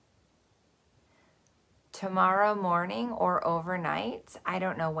 Tomorrow morning or overnight, I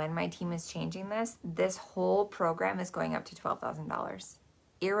don't know when my team is changing this, this whole program is going up to $12,000,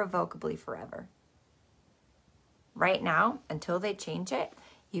 irrevocably forever. Right now, until they change it,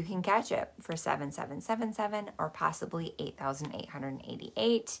 you can catch it for $7,777 or possibly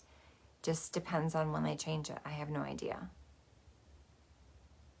 $8,888. Just depends on when they change it. I have no idea.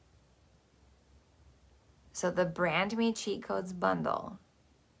 So the Brand Me Cheat Codes bundle,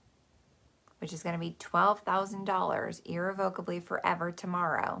 which is going to be $12,000 irrevocably forever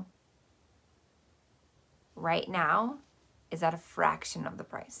tomorrow, right now is at a fraction of the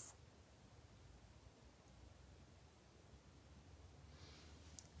price.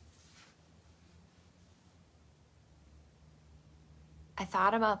 I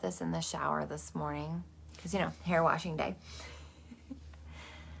thought about this in the shower this morning because, you know, hair washing day.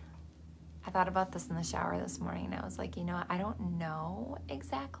 I thought about this in the shower this morning and I was like, you know, I don't know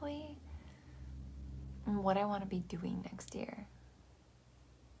exactly what I want to be doing next year.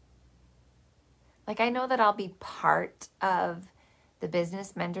 Like, I know that I'll be part of the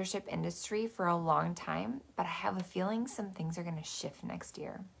business mentorship industry for a long time, but I have a feeling some things are going to shift next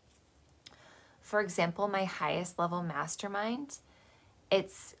year. For example, my highest level mastermind,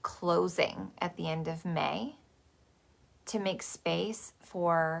 it's closing at the end of May to make space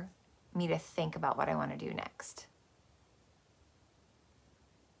for me to think about what I want to do next.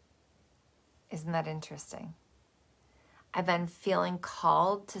 Isn't that interesting? I've been feeling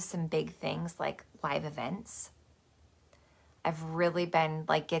called to some big things like live events. I've really been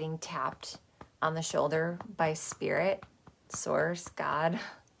like getting tapped on the shoulder by Spirit, Source, God,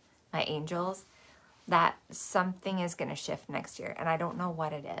 my angels, that something is going to shift next year. And I don't know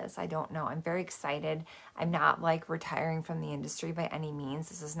what it is. I don't know. I'm very excited. I'm not like retiring from the industry by any means.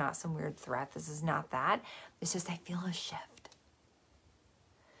 This is not some weird threat. This is not that. It's just I feel a shift.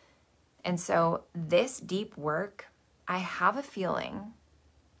 And so this deep work, I have a feeling,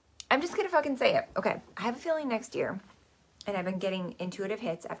 I'm just going to fucking say it. Okay. I have a feeling next year, and I've been getting intuitive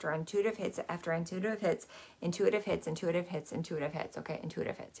hits after intuitive hits after intuitive hits, intuitive hits, intuitive hits, intuitive hits. Okay.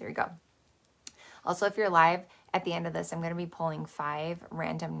 Intuitive hits. Here we go. Also, if you're live, at the end of this, I'm going to be pulling 5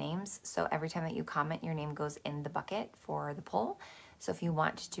 random names. So every time that you comment, your name goes in the bucket for the poll. So if you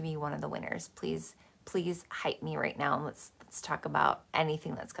want to be one of the winners, please hype me right now and let's talk about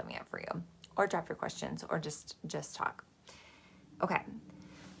anything that's coming up for you, or drop your questions, or just talk. Okay.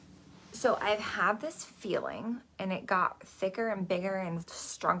 So I've had this feeling, and it got thicker and bigger and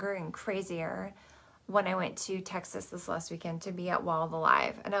stronger and crazier, when I went to Texas this last weekend to be at Wild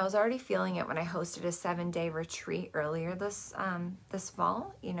Alive, and I was already feeling it when I hosted a 7-day retreat earlier this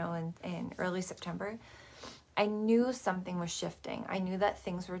fall, you know, in early September. I knew something was shifting. I knew that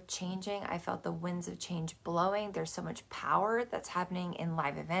things were changing. I felt the winds of change blowing. There's so much power that's happening in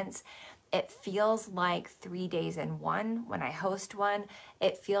live events. It feels like 3 days in one when I host one.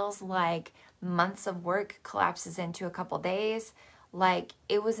 It feels like months of work collapses into a couple days. Like,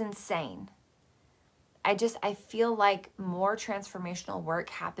 it was insane. I feel like more transformational work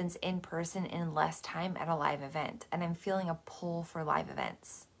happens in person in less time at a live event. And I'm feeling a pull for live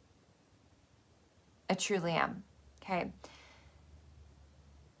events. I truly am. Okay.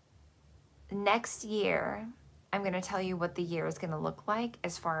 Next year, I'm going to tell you what the year is going to look like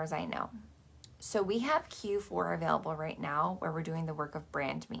as far as I know. So we have Q4 available right now where we're doing the work of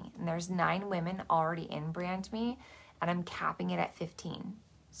Brand Me. And there's 9 women already in Brand Me, and I'm capping it at 15.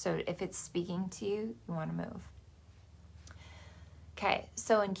 So if it's speaking to you, you want to move. Okay,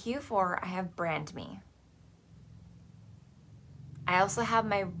 so in Q4, I have Brand Me. I also have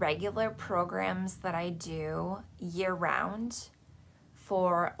my regular programs that I do year round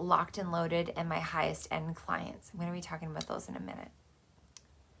for Locked and Loaded and my highest end clients. I'm going to be talking about those in a minute.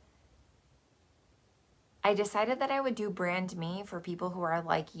 I decided that I would do Brand Me for people who are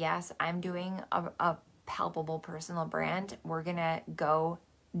like, yes, I'm doing a palpable personal brand. We're going to go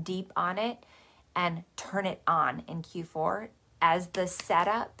deep on it and turn it on in Q4 as the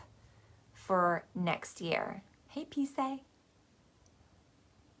setup for next year. Hey, Peace.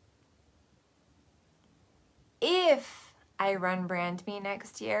 If I run Brand Me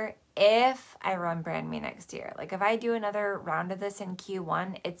next year, like if I do another round of this in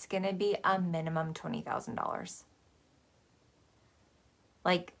Q1, it's going to be a minimum $20,000.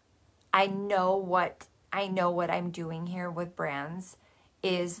 Like, I know what I'm doing here with brands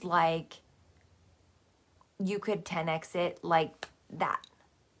is like, you could 10x it like that.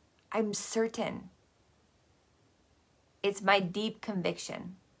 I'm certain. It's my deep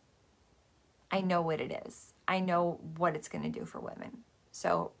conviction. I know what it is. I know what it's going to do for women.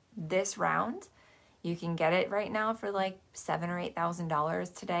 So this round, you can get it right now for like $7,000 or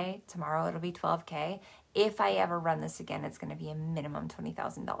 $8,000 today. Tomorrow it'll be $12,000. If I ever run this again, it's going to be a minimum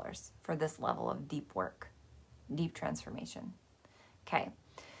 $20,000 for this level of deep work, deep transformation. Okay.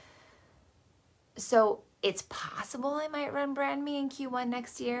 So it's possible I might run Brand Me in Q1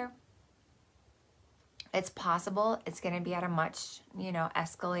 next year. It's possible it's going to be at a much,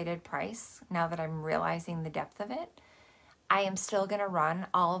 escalated price now that I'm realizing the depth of it. I am still going to run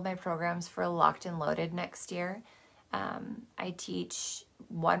all of my programs for Locked and Loaded next year. I teach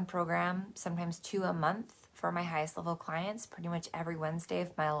 1 program, sometimes 2 a month for my highest level clients, pretty much every Wednesday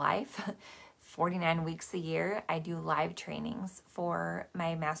of my life. 49 weeks a year, I do live trainings for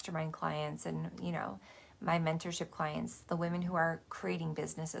my mastermind clients and, my mentorship clients, the women who are creating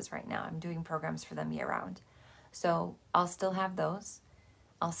businesses right now. I'm doing programs for them year round. So I'll still have those.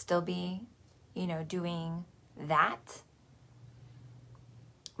 I'll still be, doing that.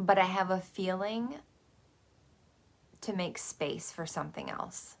 But I have a feeling to make space for something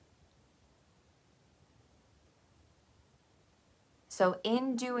else. So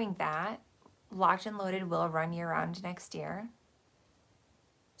in doing that, Locked and Loaded will run year round next year.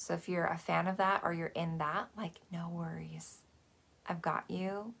 So if you're a fan of that or you're in that, like, no worries. I've got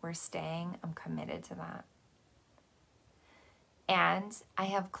you. We're staying. I'm committed to that. And I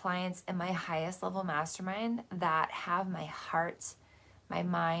have clients in my highest level mastermind that have my heart, my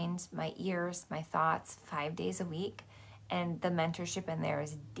mind, my ears, my thoughts 5 days a week. And the mentorship in there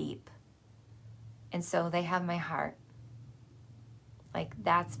is deep. And so they have my heart. Like,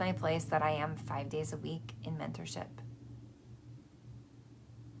 that's my place that I am 5 days a week in mentorship.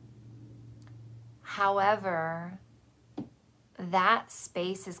 However, that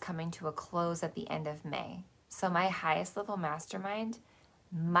space is coming to a close at the end of May. So my highest level mastermind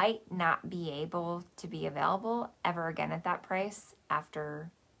might not be able to be available ever again at that price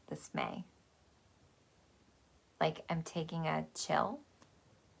after this May. Like, I'm taking a chill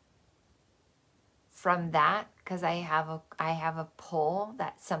from that because I have a pull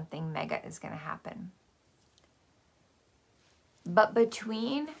that something mega is going to happen. But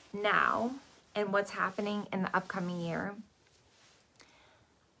between now and what's happening in the upcoming year,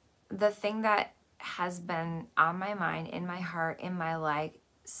 the thing that has been on my mind, in my heart, in my like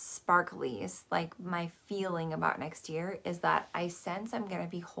sparklies, like my feeling about next year is that I sense I'm going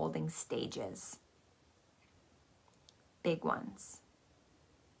to be holding stages. Big ones.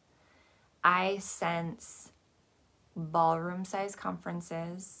 I sense ballroom size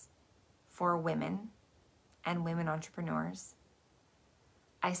conferences for women and women entrepreneurs.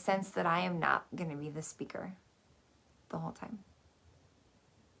 I sense that I am not going to be the speaker the whole time.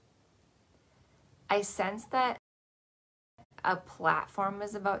 I sense that a platform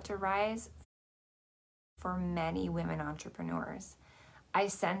is about to rise for many women entrepreneurs. I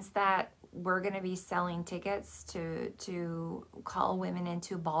sense that we're going to be selling tickets to call women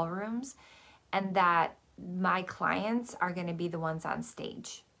into ballrooms, and that my clients are going to be the ones on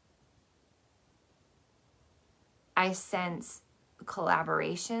stage. I sense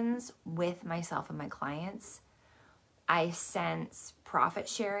collaborations with myself and my clients. I sense profit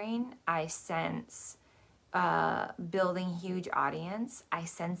sharing. I sense building huge audience. I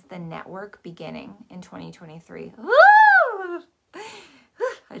sense the network beginning in 2023. Woo!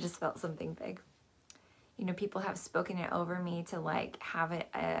 I just felt something big. You know, people have spoken it over me to like have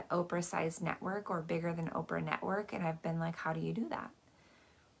a Oprah-sized network or bigger than Oprah network. And I've been like, how do you do that?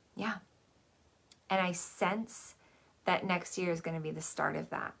 Yeah. And I sense that next year is going to be the start of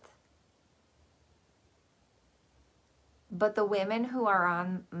that. But the women who are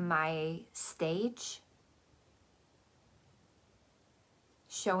on my stage,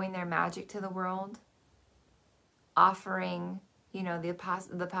 showing their magic to the world, offering, you know, the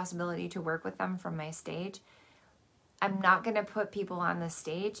possibility to work with them from my stage, I'm not going to put people on the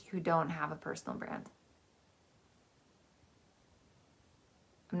stage who don't have a personal brand.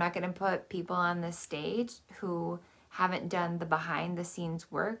 I'm not going to put people on the stage who haven't done the behind the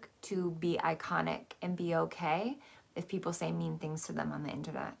scenes work to be iconic and be okay if people say mean things to them on the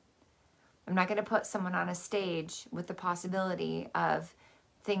internet. I'm not going to put someone on a stage with the possibility of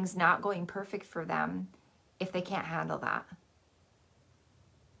things not going perfect for them if they can't handle that.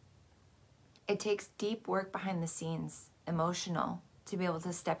 It takes deep work behind the scenes, emotional, to be able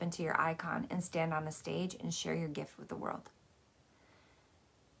to step into your icon and stand on a stage and share your gift with the world.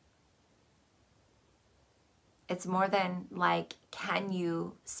 It's more than like, can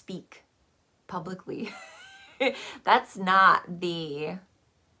you speak publicly? That's not the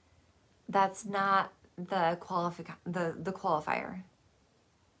qualifier.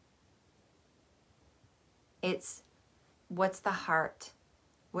 It's what's the heart?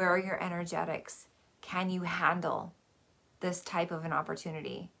 Where are your energetics? Can you handle this type of an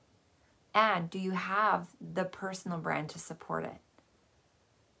opportunity? And do you have the personal brand to support it?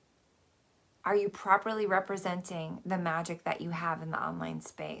 Are you properly representing the magic that you have in the online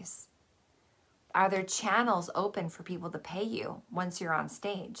space? Are there channels open for people to pay you once you're on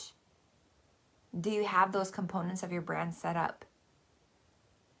stage? Do you have those components of your brand set up?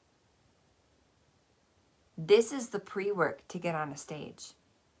 This is the pre-work to get on a stage.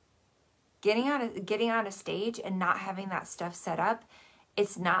 Getting on a stage and not having that stuff set up,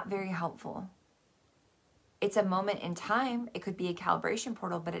 it's not very helpful. It's a moment in time. It could be a calibration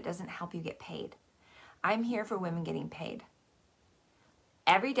portal, but it doesn't help you get paid. I'm here for women getting paid.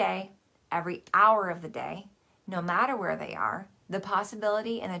 Every day, every hour of the day, no matter where they are, the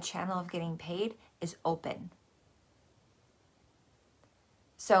possibility and the channel of getting paid is open.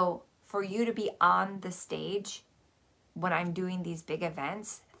 So for you to be on the stage when I'm doing these big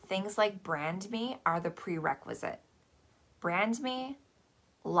events, things like Brand Me are the prerequisite. Brand Me,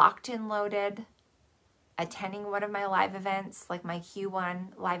 locked and loaded, attending one of my live events, like my Q1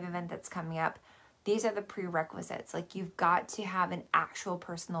 live event that's coming up. These are the prerequisites. Like, you've got to have an actual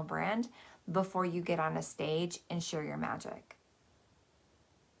personal brand before you get on a stage and share your magic.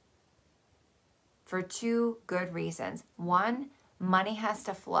 For two good reasons. One, money has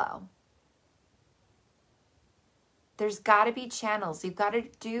to flow. There's got to be channels. You've got to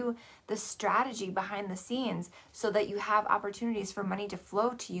do the strategy behind the scenes so that you have opportunities for money to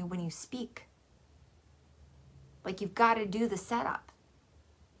flow to you when you speak. Like, you've got to do the setup.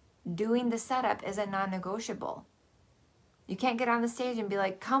 Doing the setup is a non-negotiable. You can't get on the stage and be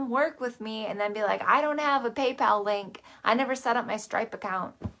like, come work with me, and then be like, I don't have a PayPal link. I never set up my Stripe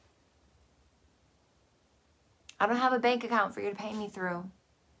account. I don't have a bank account for you to pay me through.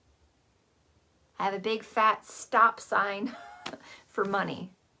 I have a big fat stop sign for money,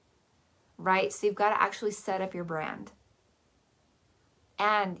 right? So you've got to actually set up your brand.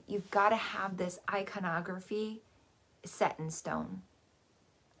 And you've got to have this iconography set in stone.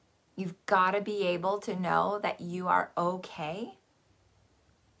 You've got to be able to know that you are okay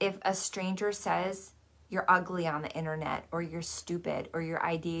if a stranger says you're ugly on the internet, or you're stupid, or your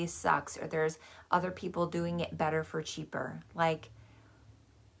idea sucks, or there's other people doing it better for cheaper. Like,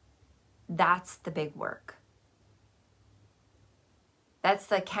 that's the big work. That's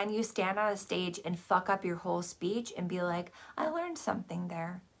the, can you stand on a stage and fuck up your whole speech and be like, I learned something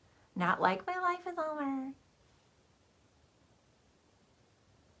there. Not like, my life is over.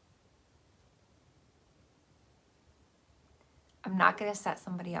 I'm not going to set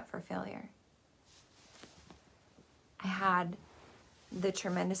somebody up for failure. I had the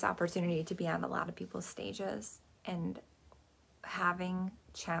tremendous opportunity to be on a lot of people's stages, and having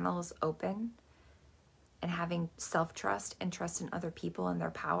channels open and having self-trust and trust in other people and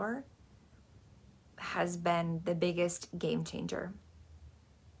their power has been the biggest game changer.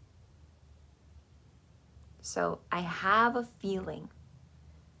 So I have a feeling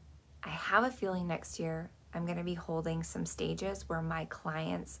next year I'm going to be holding some stages where my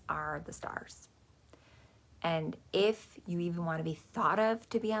clients are the stars. And if you even want to be thought of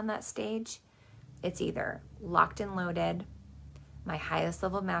to be on that stage, it's either Locked and Loaded, my highest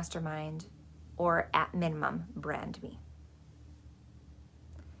level mastermind, or at minimum, Brand Me.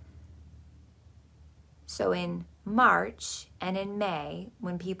 So in March and in May,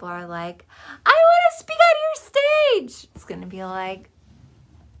 when people are like, I want to speak on your stage, it's going to be like,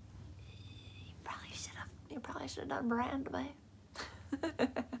 you probably should have done Brand Me.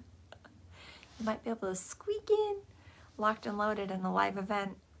 You might be able to squeak in Locked and Loaded in a live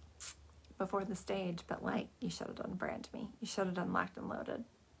event before the stage, but like, you should have done Brand Me. You should have done Locked and Loaded.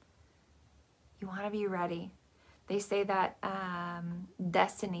 You want to be ready. They say that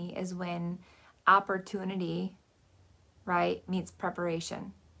destiny is when opportunity, right, meets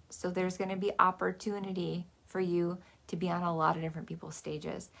preparation. So there's going to be opportunity for you to be on a lot of different people's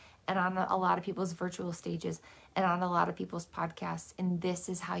stages, and on a lot of people's virtual stages, and on a lot of people's podcasts. And this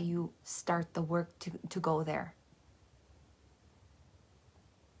is how you start the work to go there.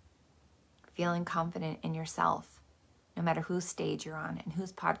 Feeling confident in yourself, no matter whose stage you're on and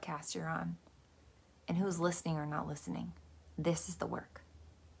whose podcast you're on and who's listening or not listening. This is the work.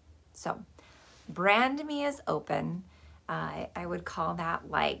 So Brand Me is open. I would call that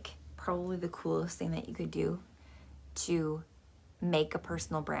like probably the coolest thing that you could do to make a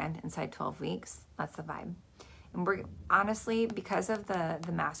personal brand inside 12 weeks. That's the vibe. And we're honestly, because of the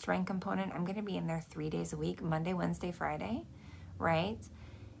mastermind component, I'm going to be in there 3 days a week, Monday, Wednesday, Friday, right?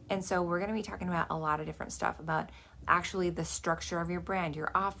 And so we're going to be talking about a lot of different stuff about actually the structure of your brand,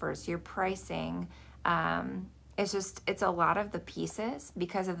 your offers, your pricing. It's a lot of the pieces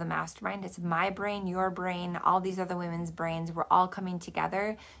because of the mastermind. It's my brain, your brain, all these other women's brains. We're all coming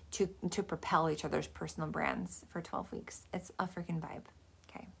together to propel each other's personal brands for 12 weeks. It's a freaking vibe.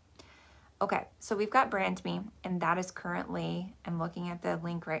 Okay, so we've got Brand Me, and that is currently, I'm looking at the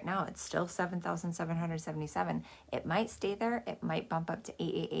link right now, it's still 7,777. It might stay there. It might bump up to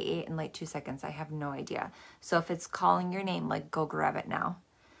 8888 in like 2 seconds. I have no idea. So if it's calling your name, like, go grab it now.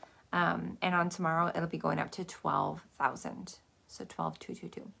 And on tomorrow, it'll be going up to 12,000. So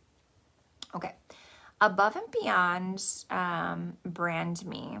 12,222. Okay. Above and beyond Brand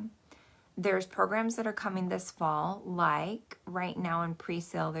Me, there's programs that are coming this fall, like right now in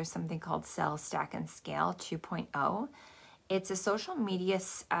pre-sale, there's something called Sell, Stack, and Scale 2.0. It's a social media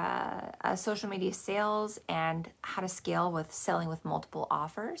sales and how to scale with selling with multiple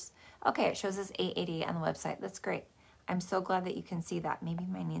offers. Okay, it shows us 888 on the website. That's great. I'm so glad that you can see that. Maybe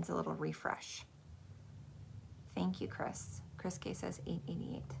mine needs a little refresh. Thank you, Chris. Chris K says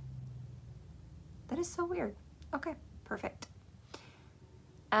 888. That is so weird. Okay, perfect.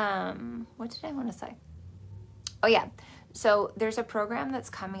 What did I want to say? Oh yeah. So there's a program that's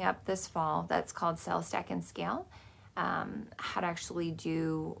coming up this fall that's called Sell, Stack, and Scale. How to actually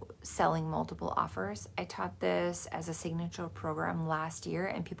do selling multiple offers. I taught this as a signature program last year,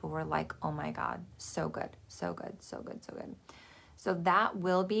 and people were like, oh my God, so good, so good, so good, so good. So that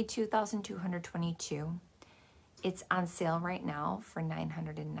will be $2,222. It's on sale right now for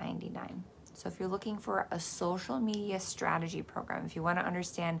 $999. So if you're looking for a social media strategy program, if you want to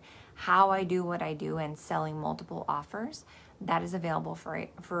understand how I do what I do and selling multiple offers, that is available for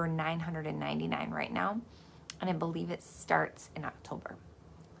 $999 right now. And I believe it starts in October.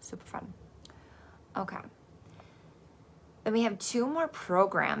 Super fun. Okay. Then we have 2 more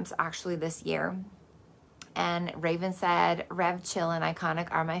programs actually this year. And Raven said, Rev, Chill, and Iconic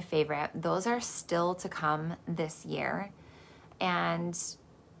are my favorite. Those are still to come this year. And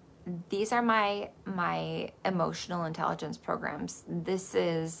these are my emotional intelligence programs. This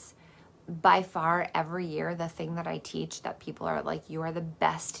is by far every year the thing that I teach that people are like, you are the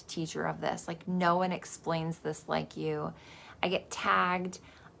best teacher of this. Like, no one explains this like you. I get tagged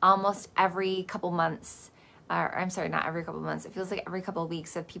almost every couple months. I'm sorry, not every couple months. It feels like every couple of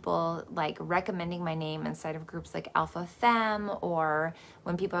weeks of people like recommending my name inside of groups like Alpha Femme, or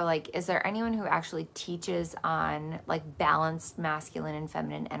when people are like, is there anyone who actually teaches on like balanced masculine and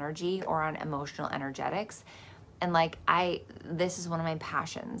feminine energy or on emotional energetics? And like, this is one of my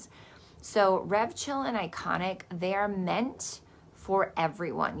passions. So Rev, Chill, and Iconic, they are meant for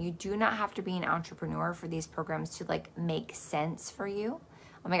everyone. You do not have to be an entrepreneur for these programs to like make sense for you.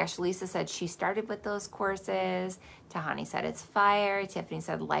 Oh my gosh, Lisa said she started with those courses. Tahani said it's fire. Tiffany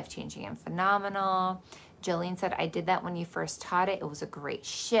said life-changing and phenomenal. Jillian said, I did that when you first taught it. It was a great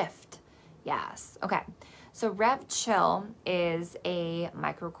shift. Yes. Okay. So Rev Chill is a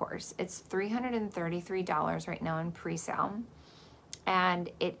micro course. It's $333 right now in pre-sale. And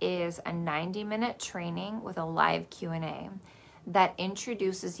it is a 90-minute training with a live Q&A that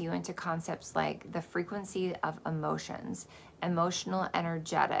introduces you into concepts like the frequency of emotions, emotional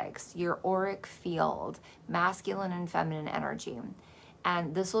energetics, your auric field, masculine and feminine energy.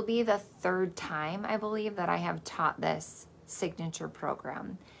 And this will be the third time, I believe, that I have taught this signature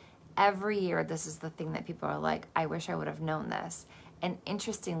program. Every year, this is the thing that people are like, I wish I would have known this. And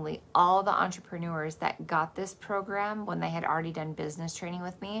interestingly, all the entrepreneurs that got this program when they had already done business training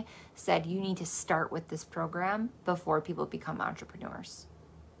with me said, you need to start with this program before people become entrepreneurs.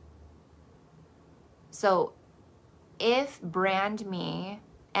 So if brand me,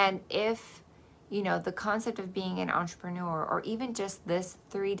 and if, you know, the concept of being an entrepreneur, or even just this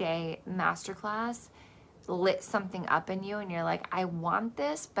 3-day masterclass lit something up in you and you're like, I want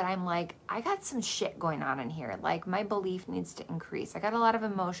this, but I'm like, I got some shit going on in here. Like my belief needs to increase. I got a lot of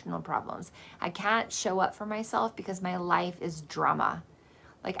emotional problems. I can't show up for myself because my life is drama.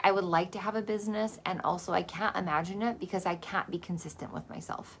 Like I would like to have a business, and also I can't imagine it because I can't be consistent with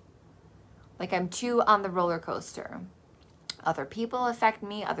myself. Like I'm too on the roller coaster. Other people affect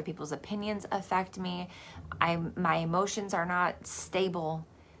me. Other people's opinions affect me. My emotions are not stable.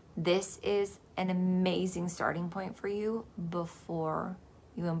 This is an amazing starting point for you before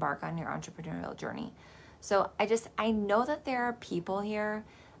you embark on your entrepreneurial journey. So I know that there are people here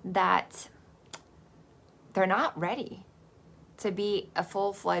that they're not ready to be a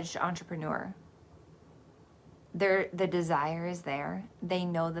full-fledged entrepreneur. The desire is there. They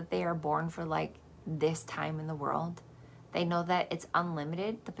know that they are born for like this time in the world. They know that it's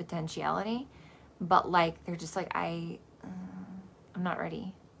unlimited, the potentiality, but like they're just like, I'm not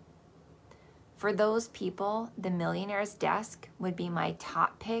ready. For those people, the Millionaire's Desk would be my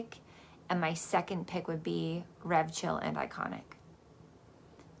top pick, and my second pick would be Rev Chill and Iconic.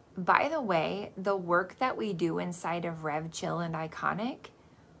 By the way, the work that we do inside of Rev Chill and Iconic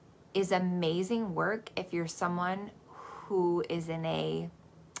is amazing work if you're someone who is in a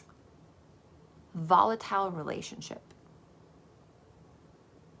volatile relationship.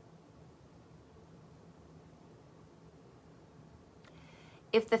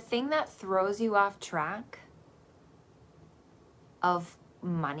 If the thing that throws you off track of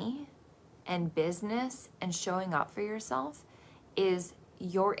money and business and showing up for yourself is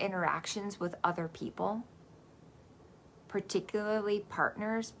your interactions with other people, particularly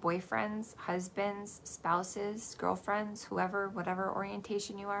partners, boyfriends, husbands, spouses, girlfriends, whoever, whatever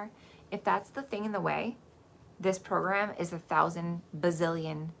orientation you are, if that's the thing in the way, this program is 1,000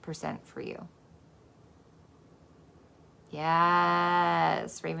 bazillion% for you.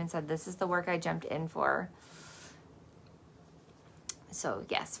 Yes, Raven said, this is the work I jumped in for. So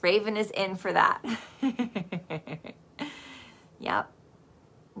yes, Raven is in for that. Yep.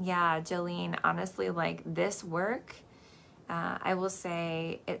 Yeah, Jolene, honestly, like this work, I will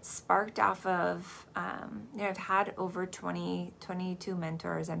say it sparked off of, you know, I've had over 22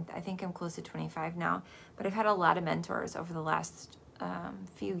 mentors. I think I'm close to 25 now, but I've had a lot of mentors over the last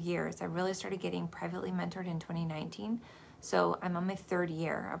few years. I really started getting privately mentored in 2019. So I'm on my 3rd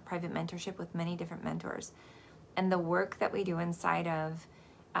year of private mentorship with many different mentors. And the work that we do inside of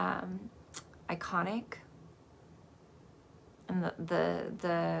Iconic, and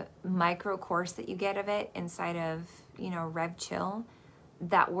the micro course that you get of it inside of, you know, Rev Chill,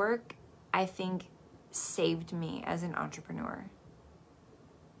 that work, I think, saved me as an entrepreneur.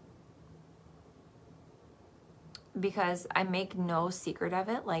 Because I make no secret of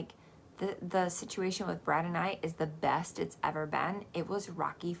it, like the situation with Brad and I is the best it's ever been. It was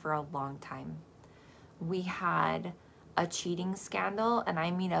rocky for a long time. We had a cheating scandal, and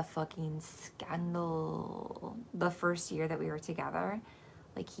I mean a fucking scandal, the first year that we were together.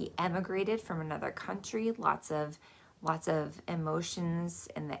 Like he emigrated from another country, lots of emotions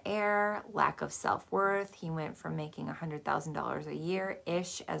in the air, lack of self-worth. He went from making $100,000 a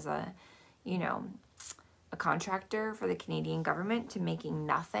year-ish as a, you know, a contractor for the Canadian government to making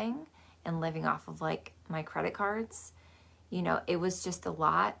nothing and living off of like my credit cards. You know, it was just a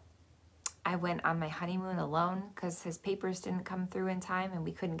lot. I went on my honeymoon alone because his papers didn't come through in time and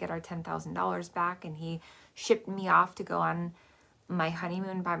we couldn't get our $10,000 back, and he shipped me off to go on my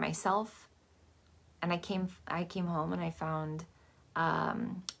honeymoon by myself. And I came home and I found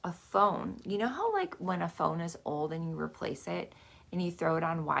a phone. You know how like when a phone is old and you replace it and you throw it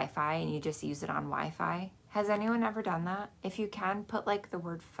on Wi-Fi and you just use it on Wi-Fi. Has anyone ever done that? If you can, put like the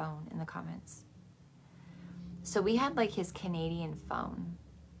word phone in the comments. So we had like his Canadian phone.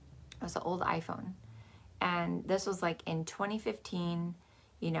 It was an old iPhone. And this was like in 2015,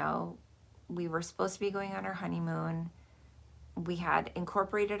 you know, we were supposed to be going on our honeymoon. We had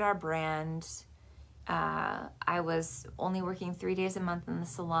incorporated our brand. I was only working 3 days a month in the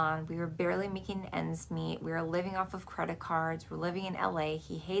salon. We were barely making ends meet. We were living off of credit cards. We're living in LA.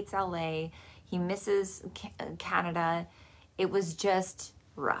 He hates LA. He misses Canada. It was just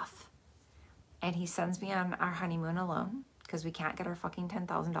rough. And he sends me on our honeymoon alone because we can't get our fucking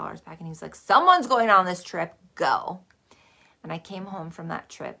 $10,000 back. And he's like, someone's going on this trip, go. And I came home from that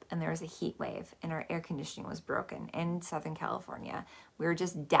trip and there was a heat wave and our air conditioning was broken in Southern California. We were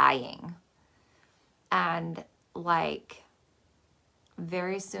just dying. And like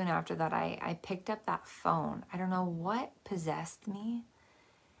very soon after that, I picked up that phone. I don't know what possessed me,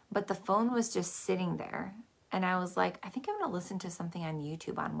 but the phone was just sitting there. And I was like, I think I'm gonna listen to something on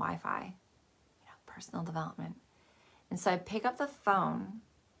YouTube on Wi-Fi, you know, personal development. And so I pick up the phone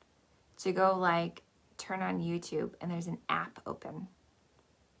to go like turn on YouTube and there's an app open.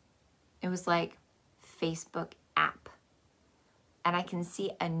 It was like Facebook app. And I can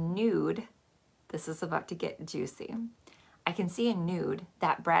see a nude. This is about to get juicy. I can see a nude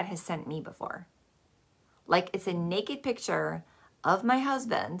that Brad has sent me before. Like it's a naked picture of my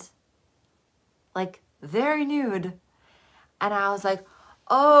husband, like very nude. And I was like,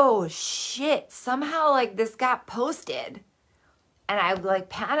 oh shit, somehow like this got posted. And I like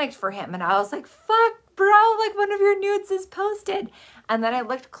panicked for him and I was like, fuck bro, like one of your nudes is posted. And then I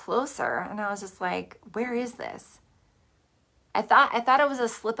looked closer and I was just like, where is this? I thought it was a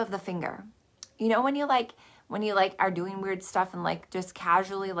slip of the finger. You know, when you are doing weird stuff and like just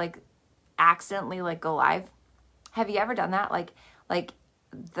casually like accidentally like go live. Have you ever done that? Like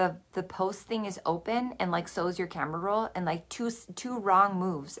the post thing is open and like so is your camera roll and like two wrong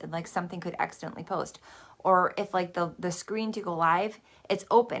moves and like something could accidentally post. Or if like the screen to go live, it's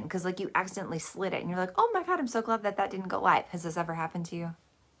open because like you accidentally slid it and you're like, oh my God, I'm so glad that didn't go live. Has this ever happened to you?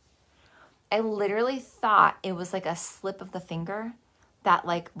 I literally thought it was like a slip of the finger that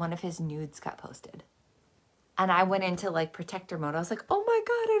like one of his nudes got posted. And I went into like protector mode. I was like, oh my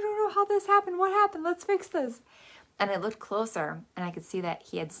God, I don't know how this happened. What happened? Let's fix this. And I looked closer and I could see that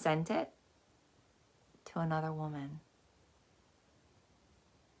he had sent it to another woman.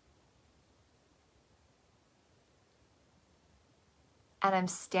 And I'm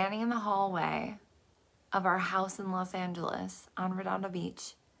standing in the hallway of our house in Los Angeles on Redondo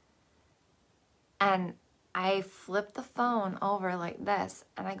Beach. And I flip the phone over like this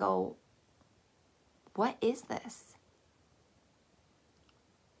and I go, what is this?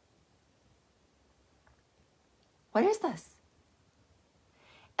 What is this?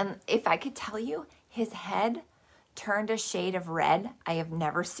 And if I could tell you, his head turned a shade of red I have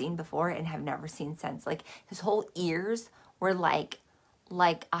never seen before and have never seen since. Like his whole ears were like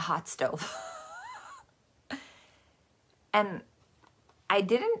a hot stove. And I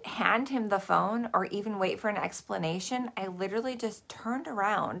didn't hand him the phone or even wait for an explanation. I literally just turned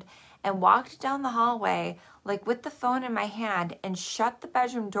around and walked down the hallway like with the phone in my hand and shut the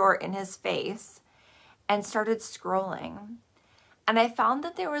bedroom door in his face and started scrolling. And I found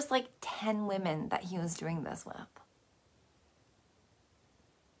that there was like 10 women that he was doing this with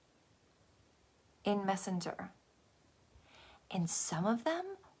in Messenger. And some of them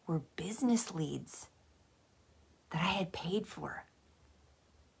were business leads that I had paid for.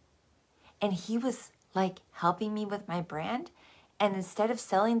 And he was like helping me with my brand. And instead of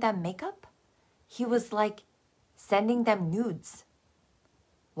selling them makeup, he was like sending them nudes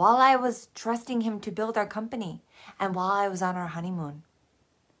while I was trusting him to build our company and while I was on our honeymoon.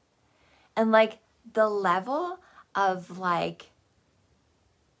 And like the level of like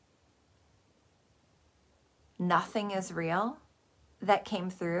nothing is real that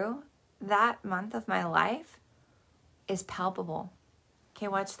came through that month of my life is palpable. Okay,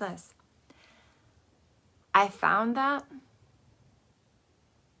 watch this. I found that.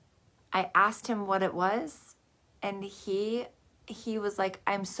 I asked him what it was, and he was like,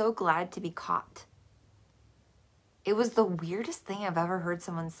 I'm so glad to be caught. It was the weirdest thing I've ever heard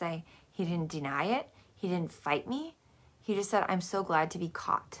someone say. He didn't deny it. He didn't fight me. He just said, I'm so glad to be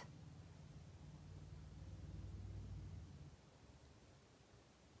caught.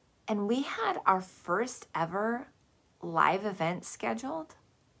 And we had our first ever live event scheduled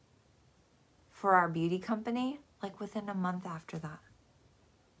for our beauty company, like within a month after that.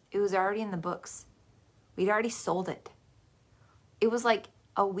 It was already in the books. We'd already sold it. It was like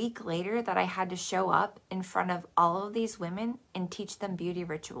a week later that I had to show up in front of all of these women and teach them beauty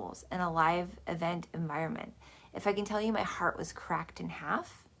rituals in a live event environment. If I can tell you, my heart was cracked in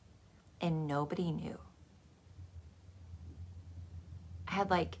half and nobody knew. I had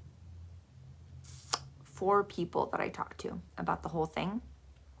like 4 people that I talked to about the whole thing,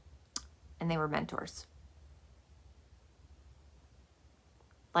 and they were mentors.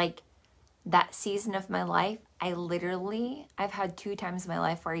 Like that season of my life, I've had 2 times in my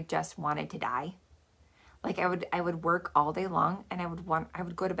life where I just wanted to die. Like I would work all day long and I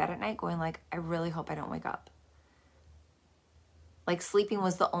would go to bed at night going like, I really hope I don't wake up. Like sleeping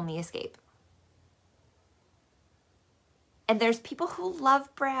was the only escape. And there's people who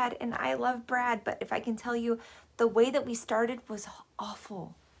love Brad and I love Brad, but if I can tell you, the way that we started was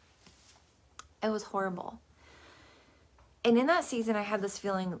awful. It was horrible. And in that season, I had this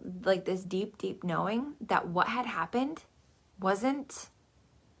feeling, like this deep, deep knowing that what had happened wasn't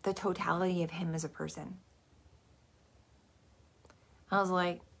the totality of him as a person. I was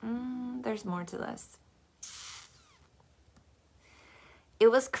like, there's more to this. It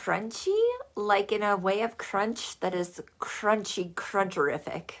was crunchy, like in a way of crunch that is crunchy,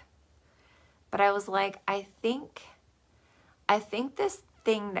 cruncherific. But I was like, I think this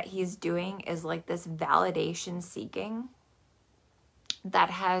thing that he's doing is like this validation seeking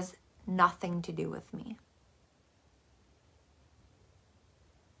that has nothing to do with me.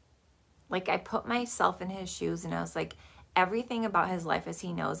 Like I put myself in his shoes and I was like, everything about his life as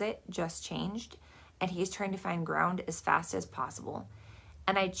he knows it just changed, and he's trying to find ground as fast as possible.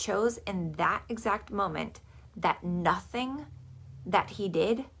 And I chose in that exact moment that nothing that he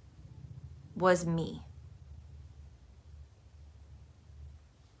did was me.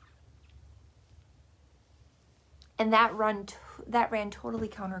 And that ran totally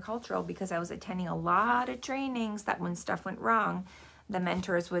countercultural, because I was attending a lot of trainings that when stuff went wrong, the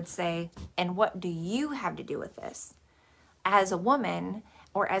mentors would say, and what do you have to do with this? As a woman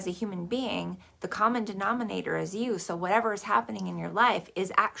or as a human being, the common denominator is you. So whatever is happening in your life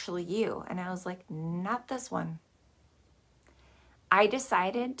is actually you. And I was like, not this one. I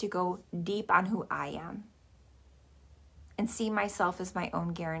decided to go deep on who I am and see myself as my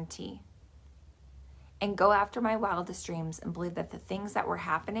own guarantee, and go after my wildest dreams and believe that the things that were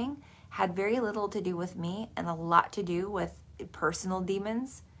happening had very little to do with me and a lot to do with personal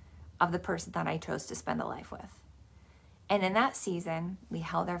demons of the person that I chose to spend a life with. And in that season, we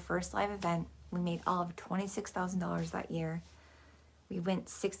held our first live event. We made all of $26,000 that year. We went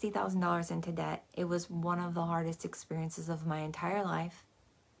 $60,000 into debt. It was one of the hardest experiences of my entire life,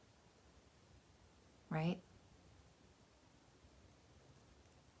 right?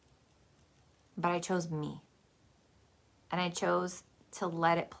 But I chose me. And I chose to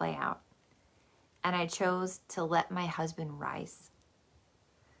let it play out. And I chose to let my husband rise.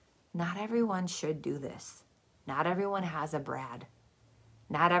 Not everyone should do this. Not everyone has a Brad.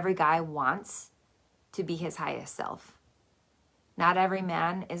 Not every guy wants to be his highest self. Not every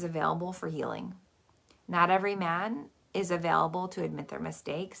man is available for healing. Not every man is available to admit their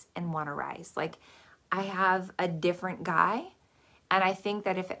mistakes and want to rise. Like, I have a different guy, and I think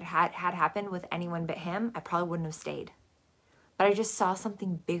that if it had happened with anyone but him, I probably wouldn't have stayed. But I just saw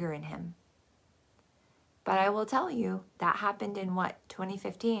something bigger in him. But I will tell you, that happened in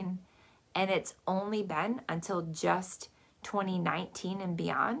 2015? And it's only been until just 2019 and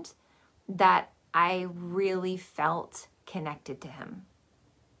beyond that I really felt connected to him.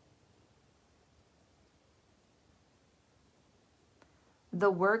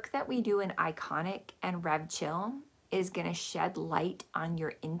 The work that we do in Iconic and Rev Chill is going to shed light on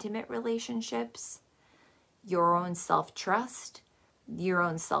your intimate relationships, your own self-trust, your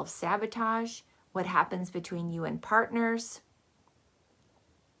own self-sabotage, what happens between you and partners,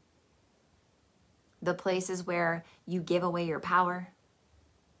 the places where you give away your power,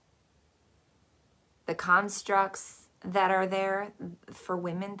 the constructs that are there for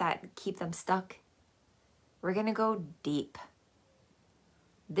women that keep them stuck. We're going to go deep.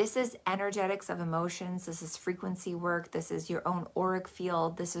 This is energetics of emotions. This is frequency work. This is your own auric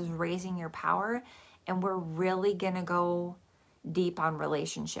field. This is raising your power. And we're really going to go deep on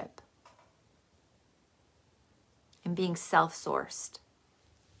relationship and being self-sourced.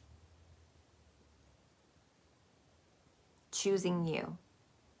 Choosing you.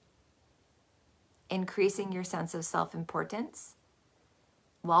 Increasing your sense of self-importance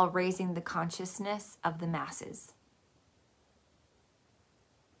while raising the consciousness of the masses.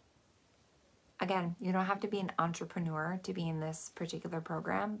 Again, you don't have to be an entrepreneur to be in this particular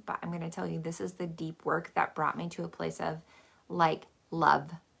program, but I'm going to tell you, this is the deep work that brought me to a place of like love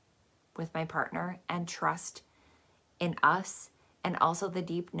with my partner and trust in us And also the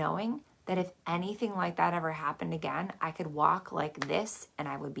deep knowing that if anything like that ever happened again, I could walk like this and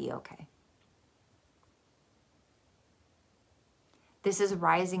I would be okay. This is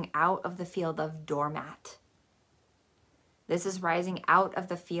rising out of the field of doormat. This is rising out of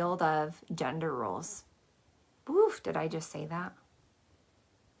the field of gender roles. Oof, did I just say that?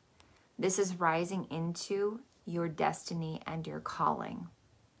 This is rising into your destiny and your calling.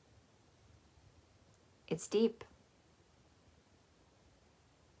 It's deep.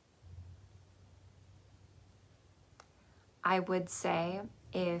 I would say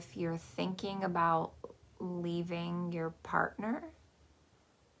if you're thinking about leaving your partner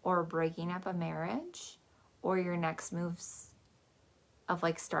or breaking up a marriage or your next moves of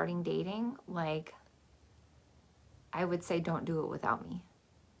like starting dating, like I would say don't do it without me.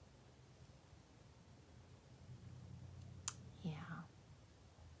 Yeah.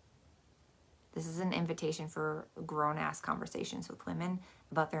 This is an invitation for grown-ass conversations with women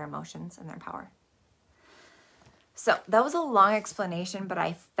about their emotions and their power. So that was a long explanation, but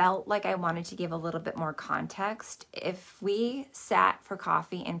I felt like I wanted to give a little bit more context. If we sat for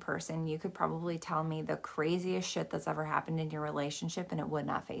coffee in person, you could probably tell me the craziest shit that's ever happened in your relationship and it would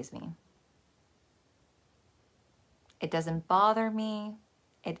not faze me. It doesn't bother me.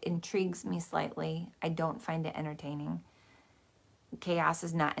 It intrigues me slightly. I don't find it entertaining. Chaos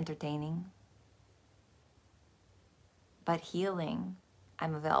is not entertaining. But healing,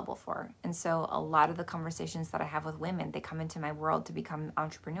 I'm available for. And so a lot of the conversations that I have with women, they come into my world to become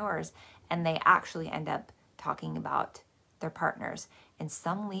entrepreneurs and they actually end up talking about their partners. And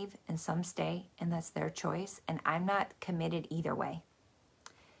some leave and some stay, and that's their choice. And I'm not committed either way.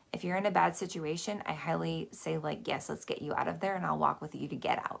 If you're in a bad situation, I highly say like, yes, let's get you out of there and I'll walk with you to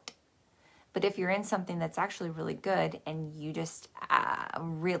get out. But if you're in something that's actually really good and you just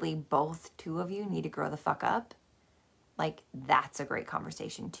really both two of you need to grow the fuck up, like that's a great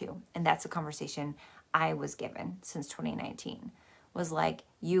conversation too. And that's a conversation I was given since 2019 was like,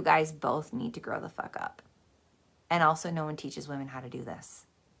 you guys both need to grow the fuck up. And also no one teaches women how to do this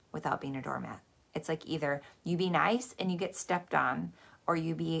without being a doormat. It's like either you be nice and you get stepped on or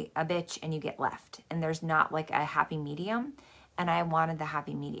you be a bitch and you get left. And there's not like a happy medium. And I wanted the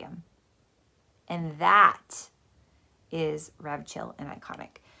happy medium. And that is Rev, Chill, and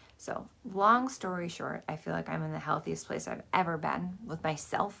Iconic. So long story short, I feel like I'm in the healthiest place I've ever been with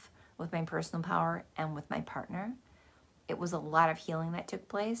myself, with my personal power, and with my partner. It was a lot of healing that took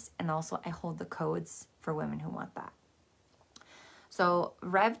place. And also I hold the codes for women who want that. So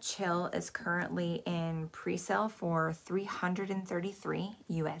Rev Chill is currently in pre-sale for $333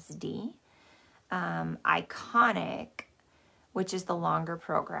 USD. Iconic, which is the longer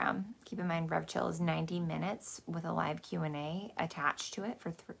program. Keep in mind, Rev Chill is 90 minutes with a live Q&A attached to it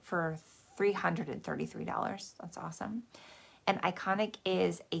for $333. That's awesome. And Iconic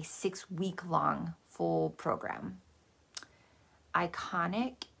is a 6-week-long full program.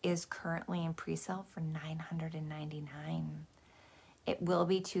 Iconic is currently in pre-sale for $999. It will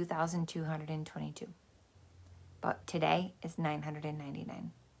be $2,222. But today is $999.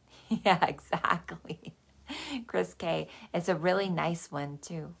 Yeah, exactly. Chris K. It's a really nice one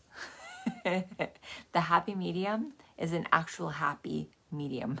too. The happy medium is an actual happy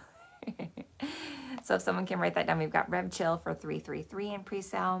medium. So if someone can write that down, we've got Rev Chill for $333 in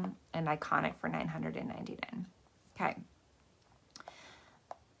pre-sale and Iconic for $999. Okay.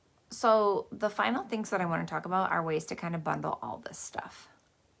 So the final things that I want to talk about are ways to kind of bundle all this stuff,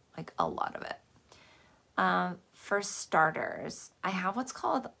 like a lot of it. For starters, I have what's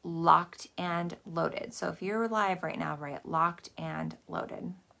called Locked and Loaded. So if you're live right now, right, Locked and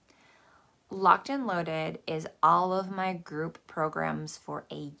Loaded. Locked and Loaded is all of my group programs for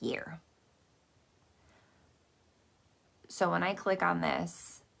a year. So when I click on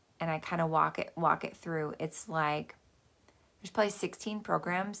this and I kind of walk it through, it's like there's probably 16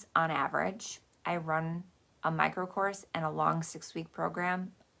 programs on average. I run a micro course and a long 6-week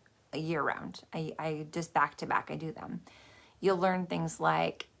program a year round. I just back to back, I do them. You'll learn things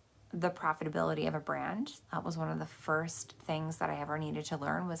like the profitability of a brand. That was one of the first things that I ever needed to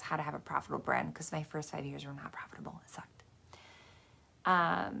learn was how to have a profitable brand because my first 5 years were not profitable. It sucked.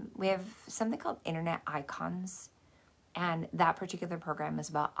 We have something called Internet Icons. And that particular program is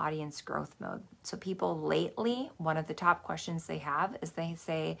about audience growth mode. So people lately, one of the top questions they have is they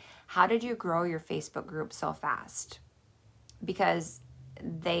say, how did you grow your Facebook group so fast? Because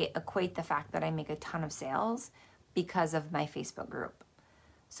they equate the fact that I make a ton of sales because of my Facebook group.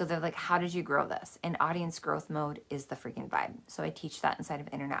 So they're like, how did you grow this? And audience growth mode is the freaking vibe. So I teach that inside of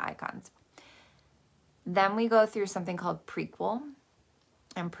Internet Icons. Then we go through something called Prequel.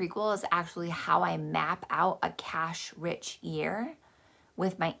 And prequel is actually how I map out a cash-rich year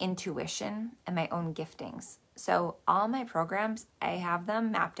with my intuition and my own giftings. So all my programs, I have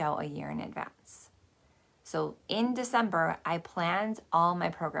them mapped out a year in advance. So in December, I planned all my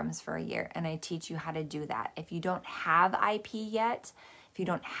programs for a year, and I teach you how to do that. If you don't have IP yet, if you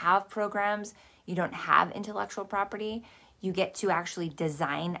don't have programs, you don't have intellectual property, you get to actually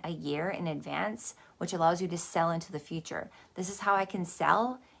design a year in advance, which allows you to sell into the future. This is how I can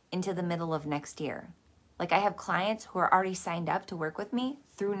sell into the middle of next year. Like, I have clients who are already signed up to work with me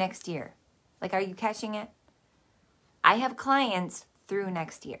through next year. Like, are you catching it? I have clients through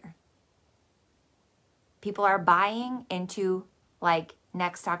next year. People are buying into like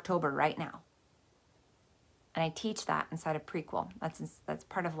next October right now. And I teach that inside of prequel. That's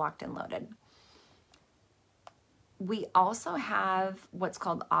part of Locked and Loaded. We also have what's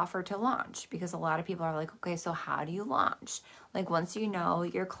called offer to launch, because a lot of people are like, okay, so how do you launch? Like, once you know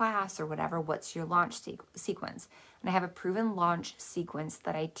your class or whatever, what's your launch sequence? And I have a proven launch sequence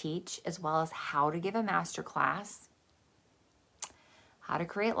that I teach, as well as how to give a masterclass, how to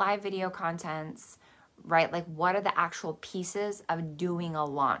create live video contents, right? Like, what are the actual pieces of doing a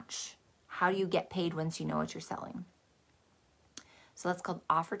launch? How do you get paid once you know what you're selling? So that's called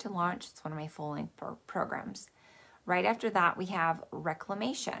Offer to Launch. It's one of my full-length programs. Right after that, we have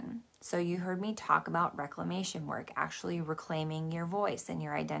reclamation. So you heard me talk about reclamation work, actually reclaiming your voice and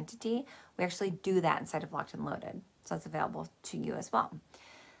your identity. We actually do that inside of Locked and Loaded. So that's available to you as well.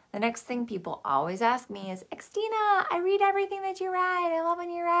 The next thing people always ask me is, Xtina, I read everything that you write. I love when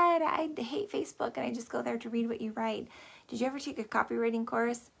you write. I hate Facebook and I just go there to read what you write. Did you ever take a copywriting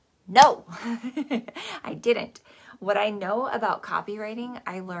course? No, I didn't. What I know about copywriting,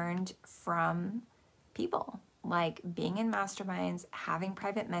 I learned from people, like being in masterminds, having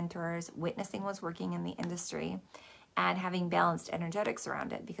private mentors, witnessing what's working in the industry, and having balanced energetics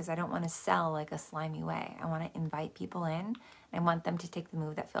around it, because I don't want to sell like a slimy way. I want to invite people in, and I want them to take the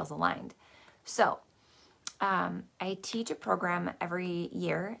move that feels aligned. So I teach a program every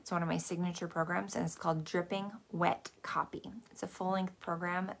year. It's one of my signature programs, and it's called Dripping Wet Copy. It's a full-length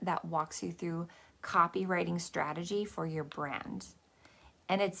program that walks you through copywriting strategy for your brand.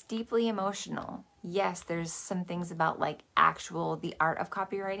 And it's deeply emotional. Yes, there's some things about like the art of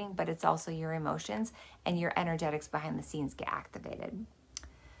copywriting, but it's also your emotions and your energetics behind the scenes get activated.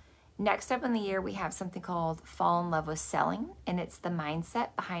 Next up in the year, we have something called Fall in Love with Selling, and it's the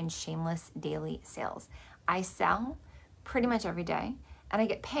mindset behind shameless daily sales. I sell pretty much every day, and I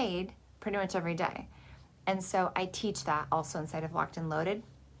get paid pretty much every day. And so I teach that also inside of Locked and Loaded.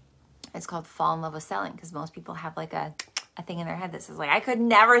 It's called Fall in Love with Selling, because most people have like a thing in their head that says like, I could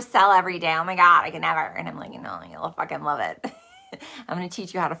never sell every day. Oh my God, I could never. And I'm like, you'll fucking love it. I'm going to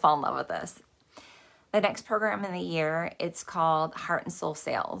teach you how to fall in love with this. The next program in the year, it's called Heart and Soul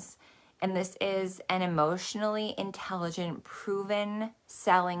Sales. And this is an emotionally intelligent, proven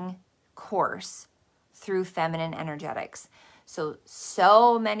selling course through feminine energetics.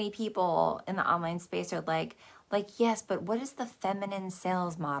 So many people in the online space are like, yes, but what is the feminine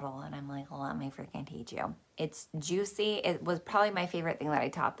sales model? And I'm like, well, let me freaking teach you. It's juicy. It was probably my favorite thing that I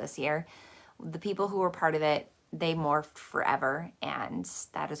taught this year. The people who were part of it, they morphed forever. And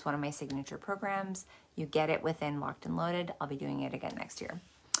that is one of my signature programs. You get it within Locked and Loaded. I'll be doing it again next year.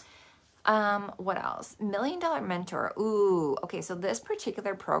 What else? $1 Million Mentor. Ooh, okay. So this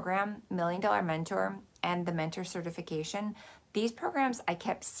particular program, $1 Million Mentor and the mentor certification, these programs I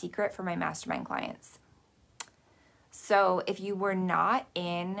kept secret for my mastermind clients. So if you were not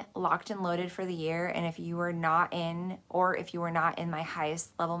in Locked and Loaded for the year, and if you were not in, or if you were not in my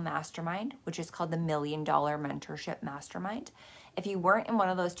highest level mastermind, which is called the $1 Million Mentorship Mastermind, if you weren't in one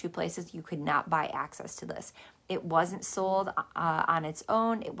of those two places, you could not buy access to this. It wasn't sold on its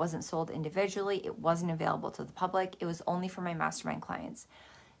own. It wasn't sold individually. It wasn't available to the public. It was only for my mastermind clients,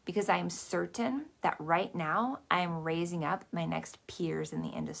 because I am certain that right now I am raising up my next peers in the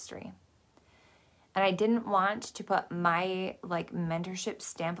industry. And I didn't want to put my like mentorship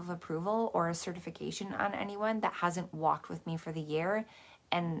stamp of approval or a certification on anyone that hasn't walked with me for the year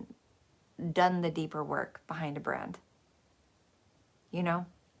and done the deeper work behind a brand. You know,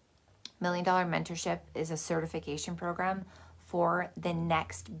 $1 Million Mentorship is a certification program for the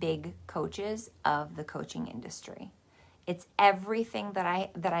next big coaches of the coaching industry. It's everything that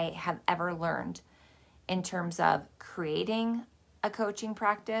I have ever learned in terms of creating a coaching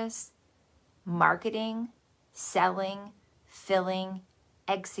practice, marketing, selling, filling,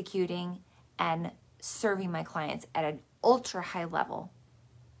 executing, and serving my clients at an ultra high level,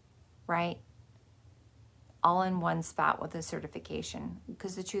 right? all in one spot with a certification.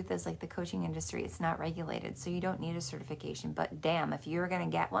 Because the truth is, like, the coaching industry, it's not regulated, so you don't need a certification. But damn, if you're going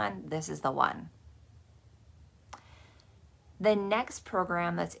to get one, this is the one. The next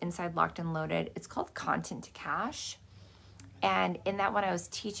program that's inside Locked and Loaded, it's called Content to Cash. And in that one, I was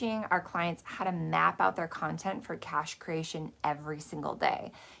teaching our clients how to map out their content for cash creation every single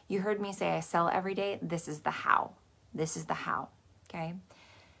day. You heard me say I sell every day. This is the how. This is the how, okay?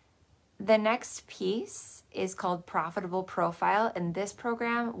 The next piece is called Profitable Profile, and this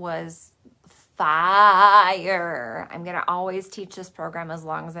program was fire. I'm going to always teach this program as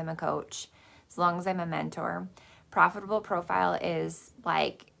long as I'm a coach, as long as I'm a mentor. Profitable Profile is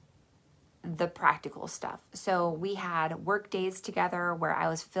like the practical stuff. So we had work days together where I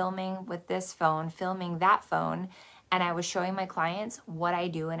was filming with this phone, filming that phone, and I was showing my clients what I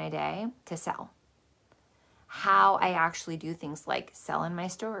do in a day to sell. How I actually do things like sell in my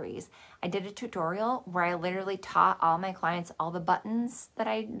stories. I did a tutorial where I literally taught all my clients all the buttons that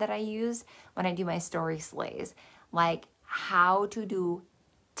I use when I do my story slays, like how to do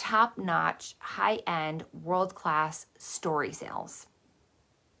top-notch, high-end, world-class story sales.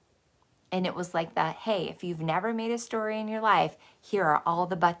 And it was like the, hey, if you've never made a story in your life, here are all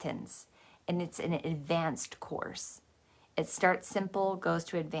the buttons. And it's an advanced course. It starts simple, goes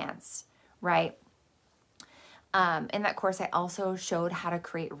to advanced, right? In that course, I also showed how to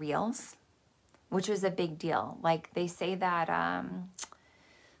create reels, which was a big deal. Like they say that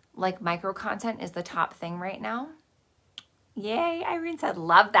like micro content is the top thing right now. Yay, Irene said,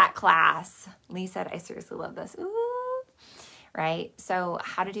 love that class. Lee said, I seriously love this. Ooh. Right? So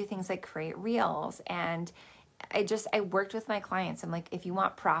how to do things like create reels. And I worked with my clients. I'm like, if you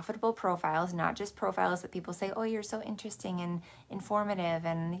want profitable profiles, not just profiles that people say, oh, you're so interesting and informative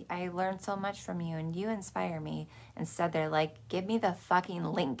and I learned so much from you and you inspire me. Instead, they're like, give me the fucking